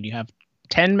happened. I mean, you have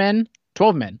 10 men,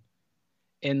 12 men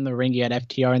in the ring. You had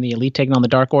FTR and the Elite taking on the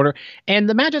Dark Order. And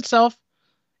the match itself,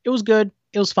 it was good.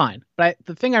 It was fine. But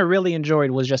the thing I really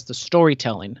enjoyed was just the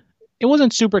storytelling. It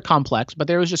wasn't super complex, but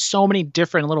there was just so many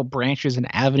different little branches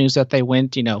and avenues that they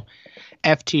went. You know,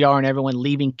 FTR and everyone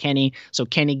leaving Kenny, so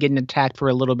Kenny getting attacked for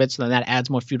a little bit, so then that adds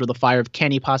more fuel to the fire of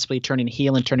Kenny possibly turning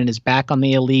heel and turning his back on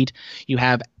the Elite. You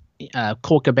have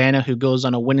Colt Cabana, who goes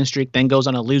on a winning streak, then goes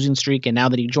on a losing streak, and now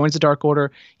that he joins the Dark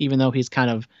Order, even though he's kind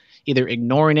of either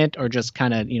ignoring it or just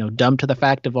kind of, you know, dumb to the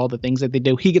fact of all the things that they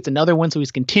do, he gets another one, so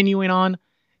he's continuing on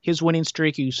his winning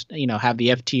streak. You know, have the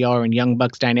FTR and Young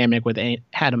Bucks dynamic with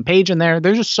Adam Page in there.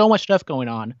 There's just so much stuff going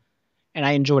on, and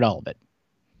I enjoyed all of it.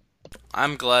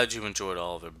 I'm glad you enjoyed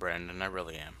all of it, Brandon. I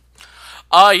really am.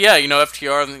 Yeah, you know,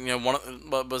 FTR, you know,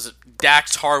 what was it?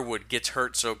 Dax Harwood gets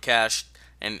hurt, so Cash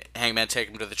and Hangman take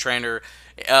him to the trainer.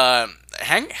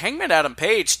 Hangman Adam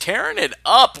Page tearing it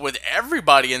up with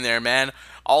everybody in there, man.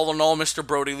 All in all, Mr.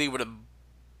 Brody Lee with a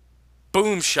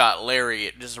boom shot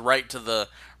lariat just right to the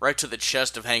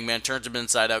chest of Hangman, turns him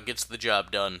inside out, gets the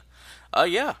job done.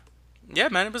 Yeah,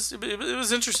 man, it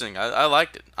was interesting. I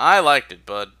liked it,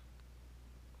 bud.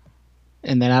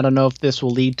 And then I don't know if this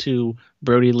will lead to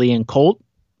Brody Lee and Colt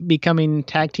becoming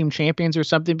tag team champions or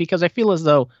something, because I feel as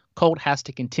though Colt has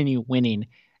to continue winning,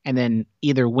 and then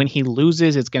either when he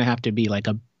loses, it's going to have to be like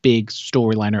a big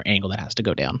storyline or angle that has to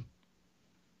go down.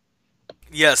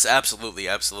 Yes, absolutely.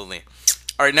 All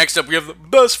right, next up we have the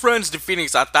Best Friends defeating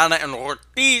Santana and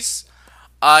Ortiz.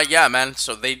 Yeah, man.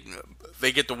 So they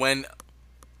get the win.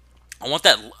 I want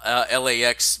that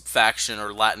LAX faction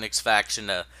or Latinx faction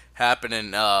to happen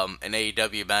in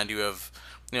AEW, man. You have,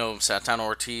 you know, Santana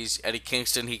Ortiz, Eddie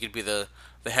Kingston. He could be the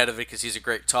head of it because he's a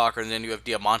great talker. And then you have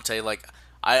Diamante. Like,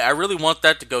 I really want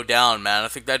that to go down, man. I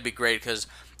think that'd be great because,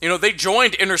 you know, they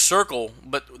joined Inner Circle,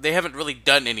 but they haven't really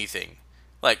done anything.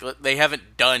 Like, they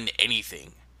haven't done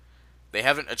anything. They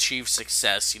haven't achieved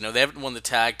success. You know, they haven't won the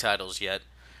tag titles yet.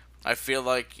 I feel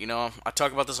like, you know, I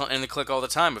talk about this in the Click all the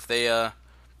time. If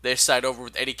they side over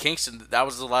with Eddie Kingston, that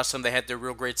was the last time they had their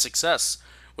real great success.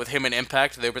 With him and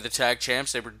Impact, they were the tag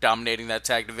champs. They were dominating that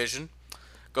tag division.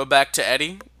 Go back to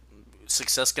Eddie.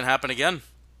 Success can happen again.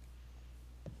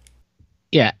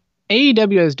 Yeah,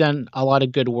 AEW has done a lot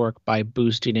of good work by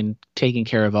boosting and taking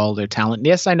care of all their talent.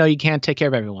 Yes, I know you can't take care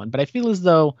of everyone, but I feel as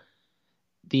though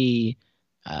I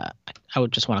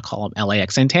would just want to call them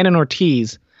LAX, Santana and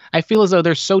Ortiz, I feel as though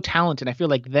they're so talented. I feel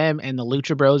like them and the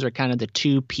Lucha Bros are kind of the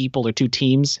two people or two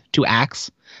teams, two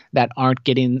acts that aren't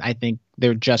getting, I think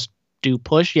they're just due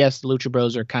push. Yes, the Lucha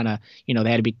Bros are kind of,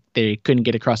 they couldn't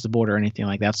get across the border or anything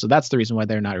like that. So that's the reason why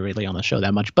they're not really on the show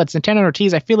that much. But Santana and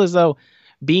Ortiz, I feel as though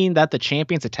being that the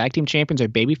champions, the tag team champions are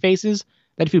baby faces,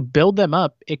 that if you build them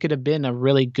up, it could have been a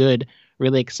really good,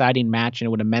 really exciting match and it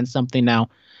would have meant something. Now,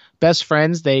 best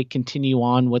friends, they continue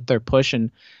on with their push. And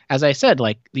as I said,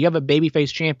 like, you have a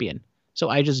babyface champion. So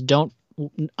I just don't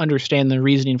understand the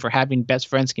reasoning for having best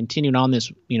friends continuing on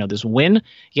this, this win.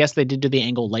 Yes, they did do the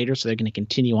angle later, so they're going to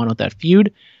continue on with that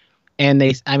feud. And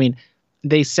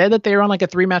they said that they were on like a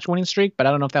 3-match winning streak, but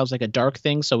I don't know if that was like a dark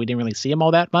thing, so we didn't really see them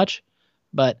all that much.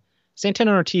 But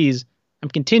Santana and Ortiz, I'm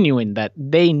continuing that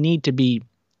they need to be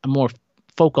a more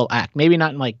focal act. Maybe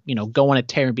not like, go on a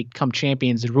tear and become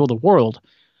champions and rule the world,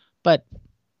 but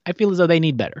I feel as though they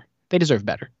need better. They deserve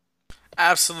better.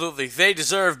 Absolutely. They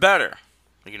deserve better.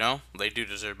 They do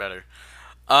deserve better.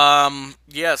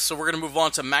 So we're going to move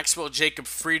on to Maxwell Jacob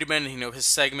Friedman, his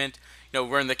segment.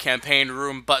 We're in the campaign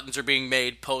room. Buttons are being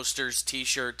made, posters,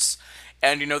 t-shirts.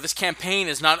 And, this campaign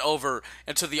is not over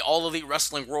until the All Elite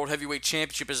Wrestling World Heavyweight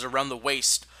Championship is around the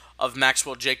waist of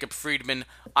Maxwell Jacob Friedman.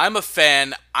 I'm a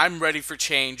fan. I'm ready for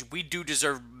change. We do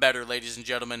deserve better, ladies and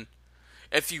gentlemen.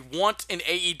 If you want an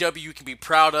AEW you can be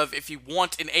proud of, if you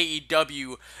want an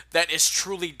AEW that is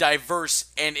truly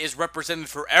diverse and is represented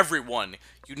for everyone,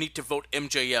 you need to vote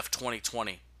MJF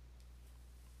 2020.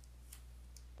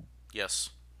 Yes.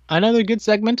 Another good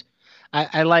segment.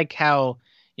 I like how,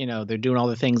 they're doing all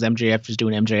the things. MJF is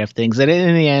doing MJF things. And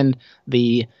in the end,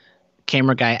 the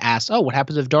camera guy asks, oh, what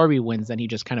happens if Darby wins? Then he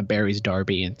just kind of buries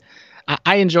Darby. And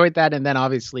I enjoyed that. And then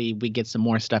obviously we get some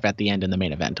more stuff at the end in the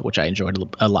main event, which I enjoyed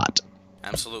a lot.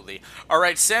 Absolutely. All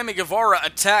right, Sammy Guevara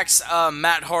attacks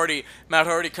Matt Hardy. Matt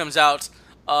Hardy comes out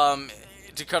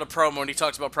to cut a promo, and he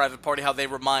talks about Private Party, how they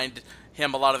remind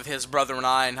him a lot of his brother and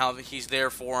I, and how he's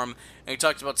there for him. And he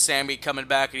talks about Sammy coming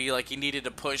back, and he needed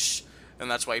to push, and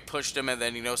that's why he pushed him. And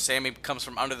then Sammy comes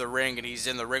from under the ring, and he's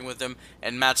in the ring with him.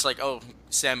 And Matt's like, "Oh,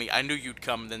 Sammy, I knew you'd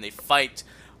come." And then they fight.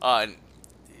 And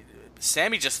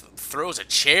Sammy just throws a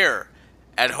chair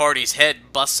at Hardy's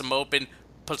head, busts him open,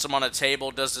 puts him on a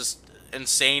table, does this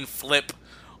insane flip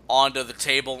onto the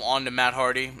table, onto Matt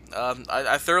Hardy.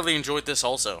 I thoroughly enjoyed this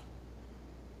also.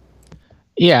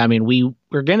 Yeah,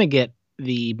 we're going to get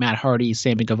the Matt Hardy,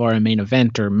 Sammy Guevara main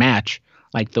event or match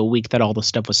like the week that all the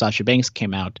stuff with Sasha Banks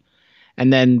came out.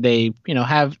 And then they,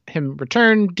 have him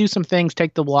return, do some things,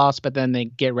 take the loss, but then they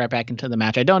get right back into the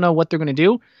match. I don't know what they're going to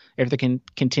do, if they can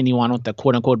continue on with the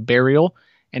quote-unquote burial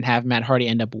and have Matt Hardy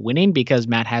end up winning, because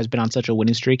Matt has been on such a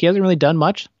winning streak. He hasn't really done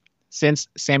much since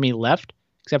Sammy left,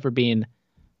 except for being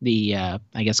the,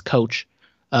 coach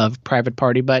of Private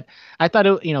Party. But I thought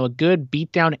it, a good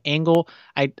beatdown angle.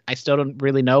 I still don't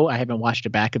really know. I haven't watched it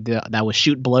back if that was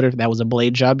shoot blood or if that was a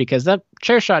blade job, because that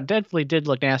chair shot definitely did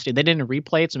look nasty. They didn't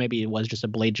replay it, so maybe it was just a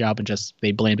blade job and just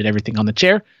they blamed everything on the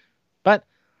chair. But,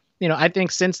 I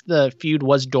think since the feud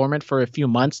was dormant for a few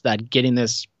months, that getting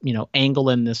this, angle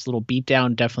and this little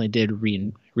beatdown definitely did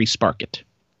re-spark it.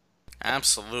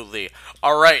 Absolutely.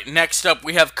 All right, next up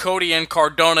we have Cody and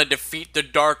Cardona defeat the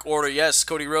Dark Order. Yes,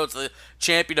 Cody Rhodes, the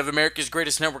champion of America's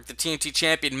Greatest Network, the TNT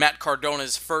champion. Matt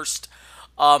Cardona's first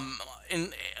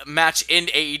match in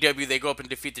AEW. They go up and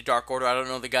defeat the Dark Order. I don't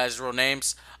know the guys' real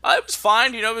names. It was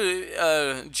fine,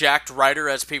 Jacked Ryder,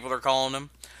 as people are calling him.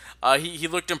 He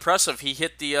looked impressive. He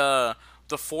hit the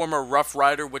former Rough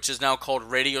Rider, which is now called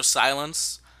Radio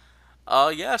Silence.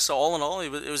 So all in all, it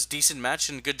was a decent match,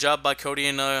 and good job by Cody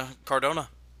and Cardona.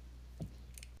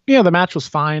 Yeah, the match was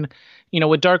fine.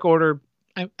 With Dark Order,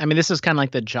 this is kind of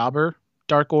like the jobber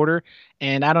Dark Order,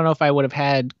 and I don't know if I would have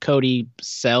had Cody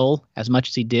sell as much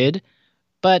as he did,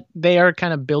 but they are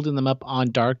kind of building them up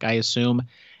on Dark, I assume.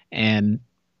 And,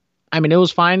 it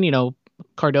was fine,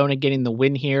 Cardona getting the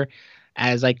win here.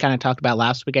 As I kind of talked about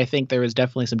last week, I think there is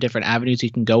definitely some different avenues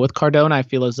you can go with Cardona. I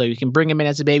feel as though you can bring him in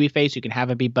as a babyface. You can have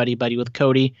him be buddy-buddy with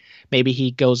Cody. Maybe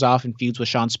he goes off and feuds with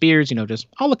Shawn Spears. Just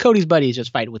all of Cody's buddies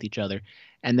just fight with each other.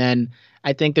 And then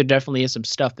I think there definitely is some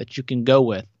stuff that you can go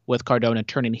with Cardona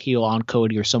turning heel on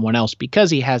Cody or someone else, because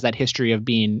he has that history of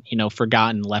being,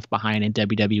 forgotten, left behind in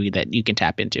WWE that you can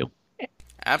tap into.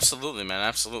 Absolutely, man.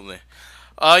 Absolutely.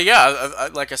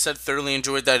 Like I said, thoroughly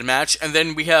enjoyed that match. And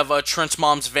then we have Trent's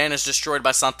mom's van is destroyed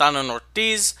by Santana and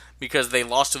Ortiz because they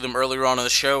lost to them earlier on in the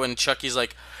show. And Chucky's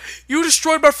like, "You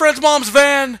destroyed my friend's mom's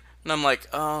van!" And I'm like,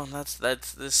 "Oh,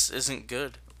 this isn't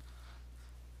good."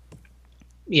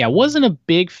 Yeah, wasn't a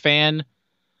big fan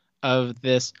of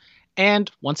this.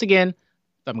 And once again,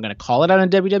 if I'm going to call it out in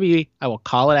WWE, I will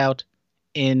call it out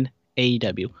in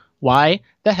AEW. Why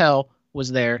the hell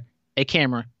was there a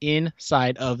camera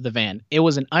inside of the van? It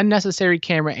was an unnecessary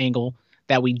camera angle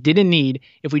that we didn't need.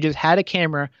 If we just had a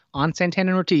camera on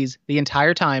Santana and Ortiz the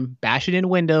entire time, bashing in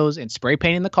windows and spray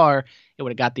painting the car, it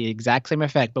would have got the exact same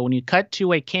effect. But when you cut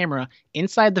to a camera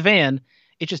inside the van,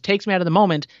 it just takes me out of the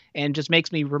moment and just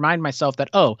makes me remind myself that,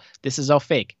 oh, this is all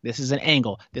fake. This is an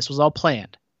angle. This was all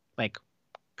planned. Like,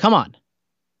 come on.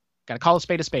 Got to call a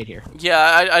spade here.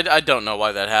 Yeah, I don't know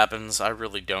why that happens. I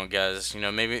really don't, guys. You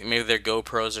know, maybe they're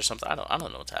GoPros or something. I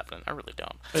don't know what's happening. I really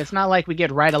don't. But it's not like we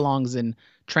get ride-alongs in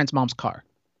Trent's mom's car.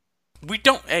 We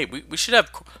don't. Hey, we should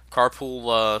have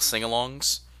carpool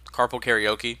sing-alongs, carpool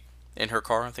karaoke in her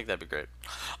car. I think that'd be great.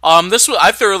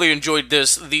 I thoroughly enjoyed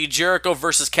this, the Jericho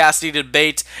versus Cassidy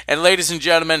debate. And ladies and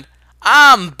gentlemen,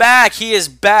 I'm back. He is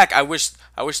back. I wish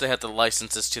they had the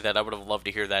licenses to that. I would have loved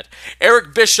to hear that.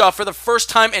 Eric Bischoff, for the first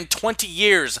time in 20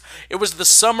 years. It was the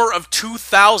summer of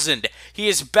 2000. He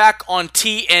is back on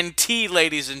TNT,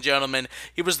 ladies and gentlemen.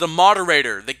 He was the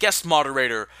moderator, the guest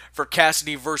moderator for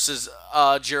Cassidy versus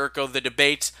Jericho, the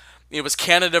debate. It was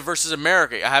Canada versus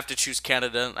America. I have to choose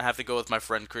Canada. I have to go with my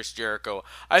friend Chris Jericho.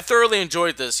 I thoroughly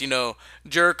enjoyed this. You know,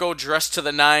 Jericho dressed to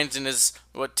the nines in his,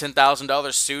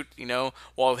 $10,000 suit,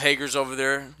 while Hager's over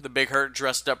there, the Big Hurt,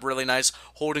 dressed up really nice,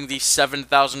 holding the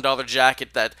 $7,000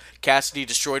 jacket that Cassidy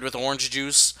destroyed with orange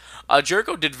juice.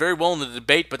 Jericho did very well in the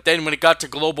debate, but then when it got to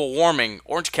global warming,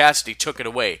 Orange Cassidy took it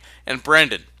away. And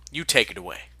Brandon, you take it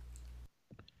away.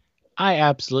 I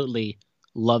absolutely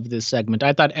love this segment.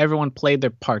 I thought everyone played their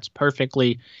parts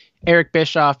perfectly. Eric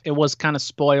Bischoff, it was kind of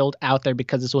spoiled out there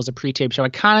because this was a pre-tape show. I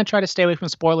kind of try to stay away from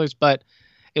spoilers, but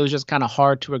it was just kind of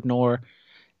hard to ignore.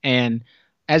 And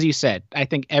as you said, I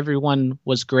think everyone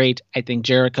was great. I think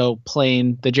Jericho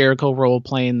playing the Jericho role,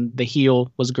 playing the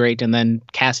heel, was great. And then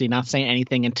Cassidy not saying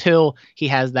anything until he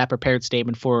has that prepared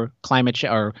statement for climate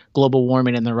or global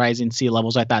warming and the rising sea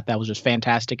levels. I thought that was just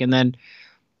fantastic. And then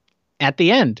at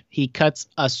the end, he cuts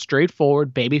a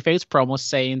straightforward babyface promo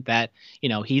saying that,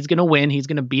 he's going to win, he's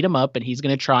going to beat him up, and he's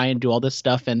going to try and do all this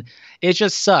stuff. And it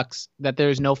just sucks that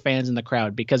there's no fans in the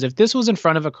crowd, because if this was in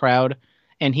front of a crowd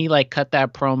and he cut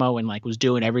that promo and was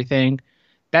doing everything,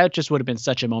 that just would have been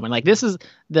such a moment. This is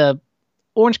the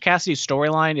Orange Cassidy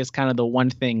storyline is kind of the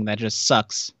one thing that just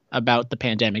sucks about the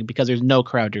pandemic, because there's no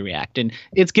crowd to react, and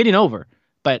it's getting over,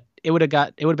 but it would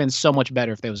have been so much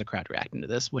better if there was a crowd reacting to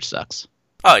this, which sucks.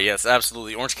 Oh yes,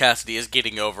 absolutely. Orange Cassidy is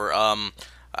getting over.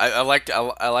 I liked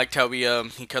how he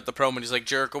cut the promo and he's like,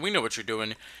 Jericho, we know what you're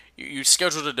doing. You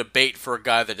scheduled a debate for a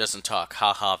guy that doesn't talk.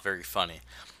 Ha ha, very funny.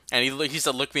 And he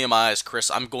said, look me in my eyes, Chris.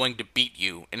 I'm going to beat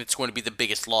you, and it's going to be the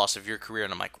biggest loss of your career.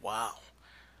 And I'm like, wow,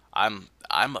 I'm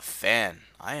a fan.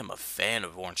 I am a fan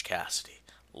of Orange Cassidy.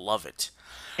 Love it.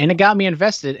 And it got me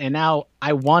invested, and now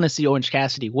I want to see Orange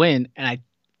Cassidy win, and I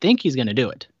think he's going to do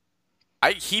it.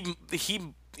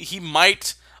 He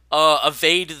might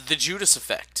evade the Judas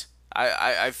effect.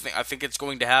 I think it's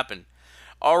going to happen.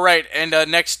 All right, and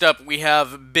next up we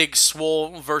have Big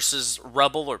Swole versus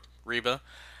Rebel or Reba,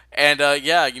 and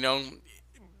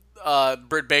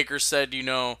Britt Baker said,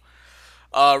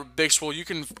 Big Swole, you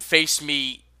can face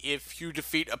me if you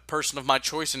defeat a person of my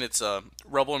choice, and it's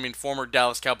Rebel. I mean, former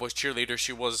Dallas Cowboys cheerleader.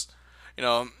 She was,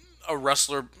 a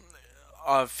wrestler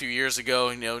a few years ago,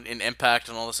 in Impact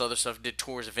and all this other stuff, did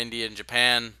tours of India and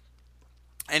Japan.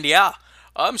 And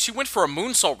she went for a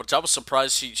moonsault, which I was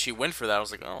surprised she went for that. I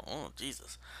was like, oh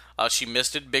Jesus. She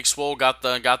missed it. Big Swole got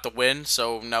the win,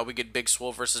 so now we get Big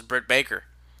Swole versus Britt Baker.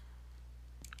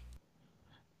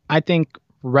 I think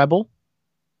Rebel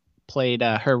played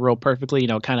her role perfectly,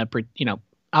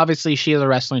 obviously she is a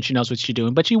wrestler and she knows what she's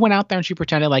doing, but she went out there and she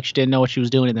pretended like she didn't know what she was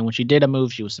doing, and then when she did a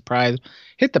move, she was surprised.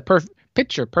 Hit the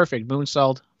picture-perfect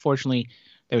moonsault. Fortunately,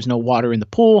 there was no water in the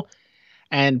pool.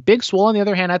 And Big Swole, on the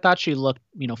other hand, I thought she looked,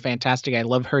 fantastic. I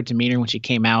loved her demeanor when she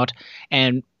came out.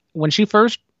 And when she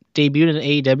first debuted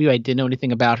in AEW, I didn't know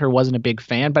anything about her, wasn't a big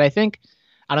fan. But I don't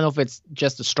know if it's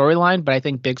just the storyline, but I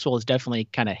think Big Swole is definitely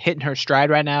kind of hitting her stride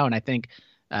right now. And I think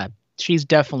she's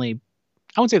definitely,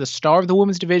 I wouldn't say the star of the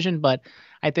women's division, but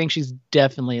I think she's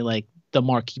definitely the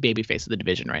marquee babyface of the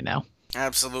division right now.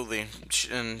 Absolutely.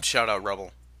 And shout out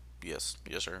Rebel. Yes,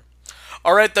 sir.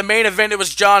 All right, the main event, it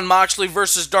was Jon Moxley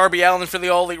versus Darby Allin for the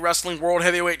All Elite Wrestling World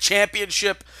Heavyweight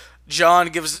Championship. John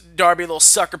gives Darby a little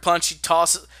sucker punch. He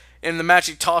tosses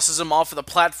him off of the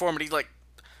platform, and he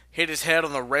hit his head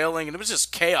on the railing, and it was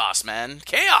just chaos, man.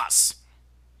 Chaos.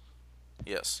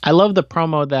 Yes. I love the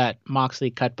promo that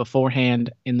Moxley cut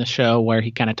beforehand in the show, where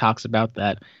he kind of talks about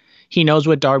that he knows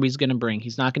what Darby's going to bring.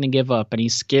 He's not going to give up, and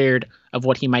he's scared of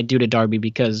what he might do to Darby,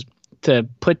 because to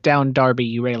put down Darby,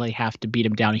 you really have to beat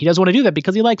him down. He doesn't want to do that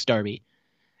because he likes Darby.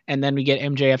 And then we get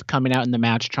MJF coming out in the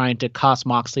match trying to cost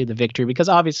Moxley the victory because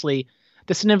obviously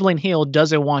the sniveling heel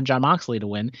doesn't want Jon Moxley to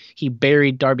win. He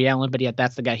buried Darby Allin, but yet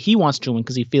that's the guy he wants to win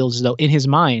because he feels as though in his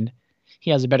mind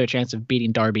he has a better chance of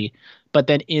beating Darby. But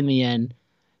then in the end,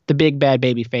 the big bad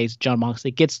baby face, Jon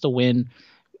Moxley, gets the win.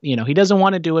 He doesn't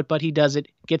want to do it, but he does it,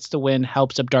 gets the win,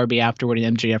 helps up Darby afterward,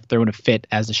 and MJF throwing a fit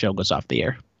as the show goes off the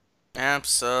air.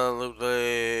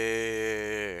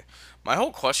 Absolutely. My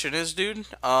whole question is, dude,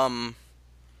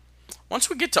 once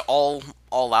we get to all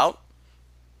out,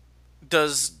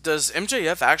 does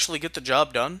MJF actually get the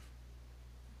job done?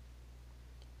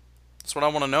 That's what I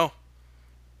want to know.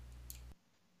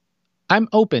 I'm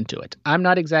open to it. I'm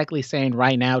not exactly saying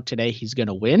right now, today, he's going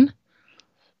to win.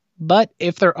 But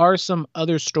if there are some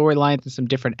other storylines and some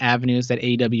different avenues that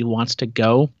AEW wants to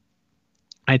go,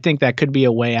 I think that could be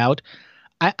a way out.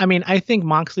 I think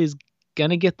Moxley's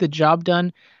going to get the job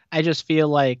done. I just feel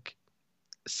like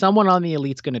someone on the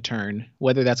Elite's going to turn,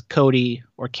 whether that's Cody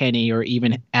or Kenny or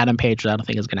even Adam Page. I don't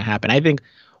think is going to happen. I think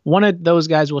one of those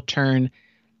guys will turn.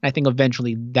 I think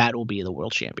eventually that will be the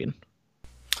world champion.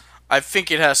 I think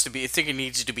it has to be. I think it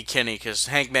needs to be Kenny because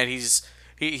Hangman, he's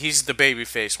the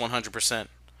babyface 100%.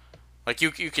 Like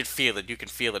you can feel it. You can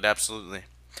feel it absolutely.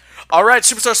 All right,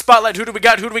 Superstar Spotlight. Who do we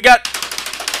got?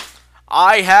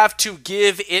 I have to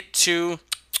give it to.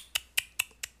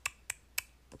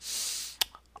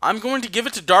 I'm going to give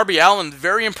it to Darby Allin.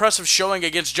 Very impressive showing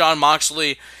against Jon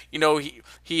Moxley.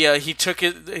 He took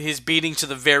his beating to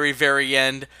the very, very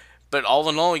end. But all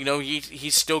in all,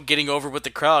 he's still getting over with the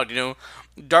crowd.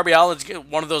 Darby Allin's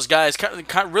one of those guys, kind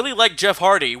of really like Jeff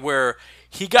Hardy, where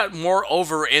he got more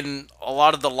over in a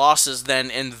lot of the losses than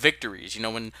in victories.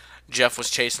 When Jeff was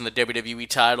chasing the WWE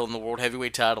title and the World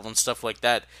Heavyweight title and stuff like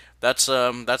that. That's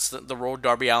the role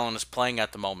Darby Allin is playing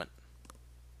at the moment.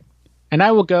 And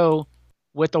I will go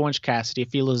with Orange Cassidy. I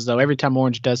feel as though every time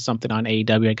Orange does something on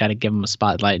AEW, I got to give him a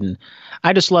spotlight. And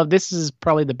I just love, this is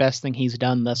probably the best thing he's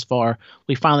done thus far.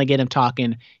 We finally get him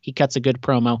talking. He cuts a good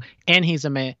promo, and he's a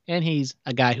man, and he's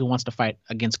a guy who wants to fight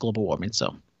against global warming.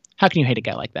 So how can you hate a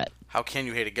guy like that? How can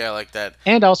you hate a guy like that?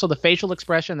 And also the facial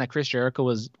expression that Chris Jericho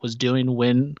was doing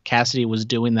when Cassidy was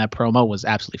doing that promo was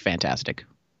absolutely fantastic.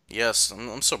 Yes,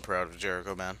 I'm so proud of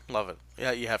Jericho, man. Love it.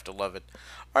 Yeah, you have to love it.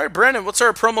 All right, Brandon, what's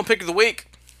our promo pick of the week?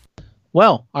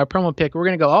 Well, our promo pick, we're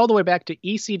going to go all the way back to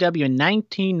ECW in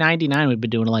 1999. We've been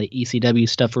doing a lot of ECW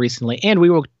stuff recently, and we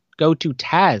will go to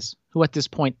Taz, who at this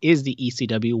point is the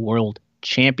ECW World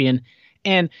Champion.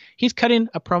 And he's cutting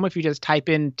a promo. If you just type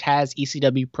in Taz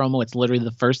ECW promo, it's literally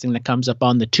the first thing that comes up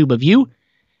on the tube of you.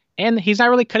 And he's not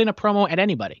really cutting a promo at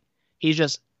anybody. He's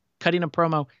just cutting a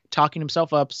promo, talking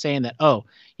himself up, saying that,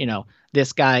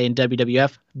 this guy in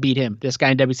WWF beat him. This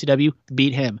guy in WCW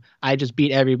beat him. I just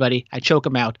beat everybody. I choke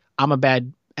him out. I'm a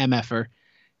bad MFer.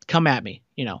 Come at me.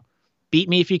 Beat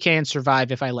me if you can.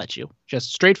 Survive if I let you.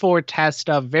 Just straightforward Taz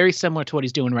stuff. Very similar to what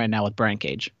he's doing right now with Brian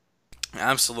Cage.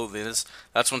 Absolutely.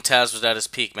 That's when Taz was at his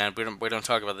peak, man. We don't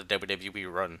talk about the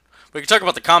WWE run. We can talk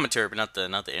about the commentary, but not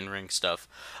the in-ring stuff.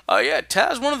 Yeah,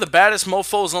 Taz, one of the baddest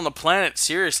mofos on the planet.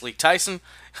 Seriously, Tyson.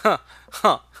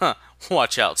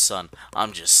 Watch out, son.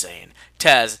 I'm just saying.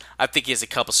 Taz, I think he has a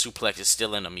couple suplexes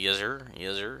still in him. Yes, sir.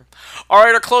 Yes, sir. All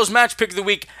right, our closed match pick of the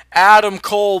week: Adam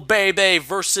Cole, baby,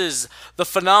 versus the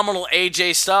phenomenal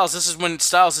AJ Styles. This is when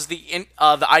Styles is the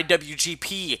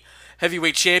IWGP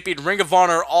Heavyweight Champion, Ring of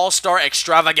Honor All-Star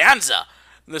Extravaganza.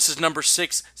 This is number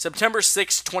 6, September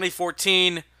 6,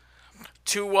 2014.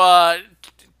 This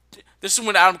is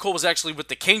when Adam Cole was actually with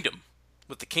the Kingdom.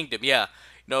 Yeah.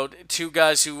 Two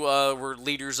guys who were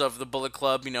leaders of the Bullet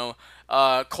Club.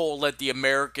 Cole led the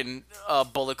American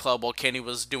Bullet Club while Kenny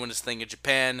was doing his thing in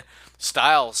Japan.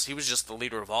 Styles, he was just the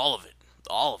leader of all of it.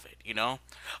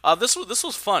 This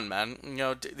was fun, man.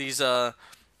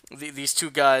 These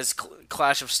two guys,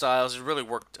 clash of styles, it really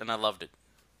worked, and I loved it.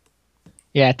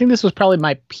 Yeah, I think this was probably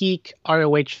my peak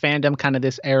ROH fandom, kind of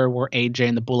this era where AJ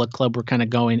and the Bullet Club were kind of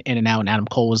going in and out, and Adam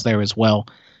Cole was there as well.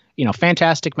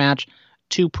 Fantastic match,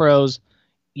 2 pros.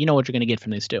 You know what you're going to get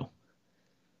from these two.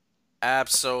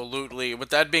 Absolutely.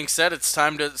 With that being said, it's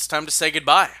time to say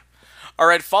goodbye. All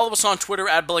right, follow us on Twitter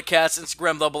at BulletCast,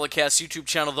 Instagram The BulletCast, YouTube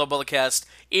channel The BulletCast,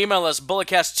 email us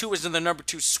BulletCast2 is in the number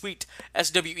 2 sweet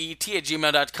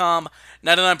SWET@gmail.com,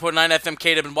 99.9 FM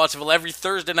KW in Watsonville every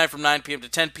Thursday night from 9 p.m. to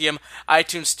 10 p.m.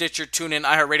 iTunes, Stitcher, TuneIn,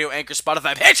 iHeartRadio, Anchor,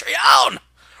 Spotify, Patreon.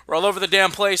 We're all over the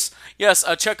damn place. Yes,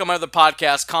 check out my other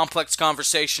podcast, Complex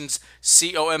Conversations,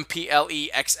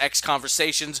 COMPLEXX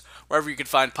Conversations, wherever you can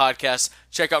find podcasts.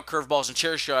 Check out Curveballs and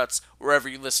Chair Shots, wherever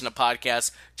you listen to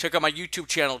podcasts. Check out my YouTube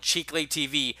channel, Cheekle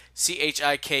TV,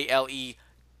 CHIKLE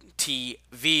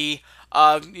TV.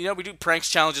 We do pranks,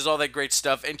 challenges, all that great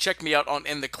stuff. And check me out on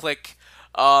In the Click.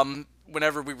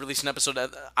 Whenever we release an episode,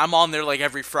 I'm on there like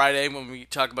every Friday when we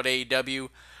talk about AEW.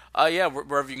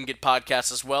 Wherever you can get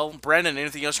podcasts as well. Brandon,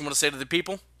 anything else you want to say to the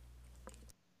people?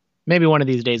 Maybe one of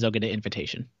these days I'll get an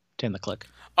invitation to In the Click.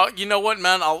 You know what,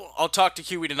 man? I'll talk to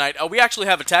Huey tonight. We actually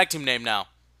have a tag team name now.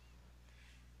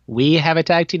 We have a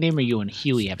tag team name, or you and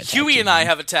Huey have a tag team name? Huey and I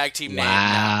have a tag team name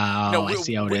now. Wow, I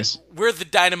see how it is. We're the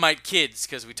Dynamite Kids,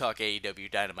 because we talk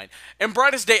AEW Dynamite. And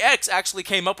Brightest Day X actually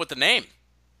came up with the name.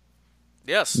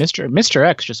 Yes. Mr.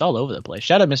 X just all over the place.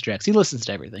 Shout out Mr. X. He listens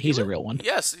to everything. He's a real one.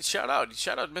 Yes, shout out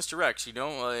Mr. X,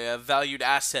 a valued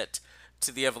asset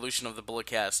to the evolution of the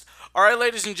Bulletcast. All right,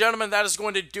 ladies and gentlemen, that is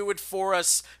going to do it for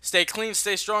us. Stay clean,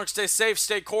 stay strong, stay safe,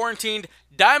 stay quarantined.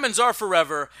 Diamonds are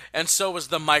forever, and so is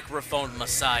the microphone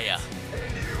messiah.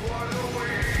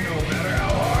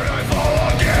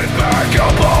 Get back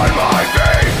up on my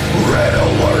feet. Red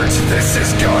alert, this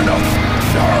is gonna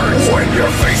hurt. When your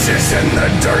face is in the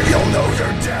dirt, you'll know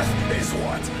your death is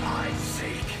what I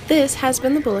seek. This has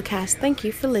been the Bulletcast. Thank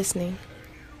you for listening.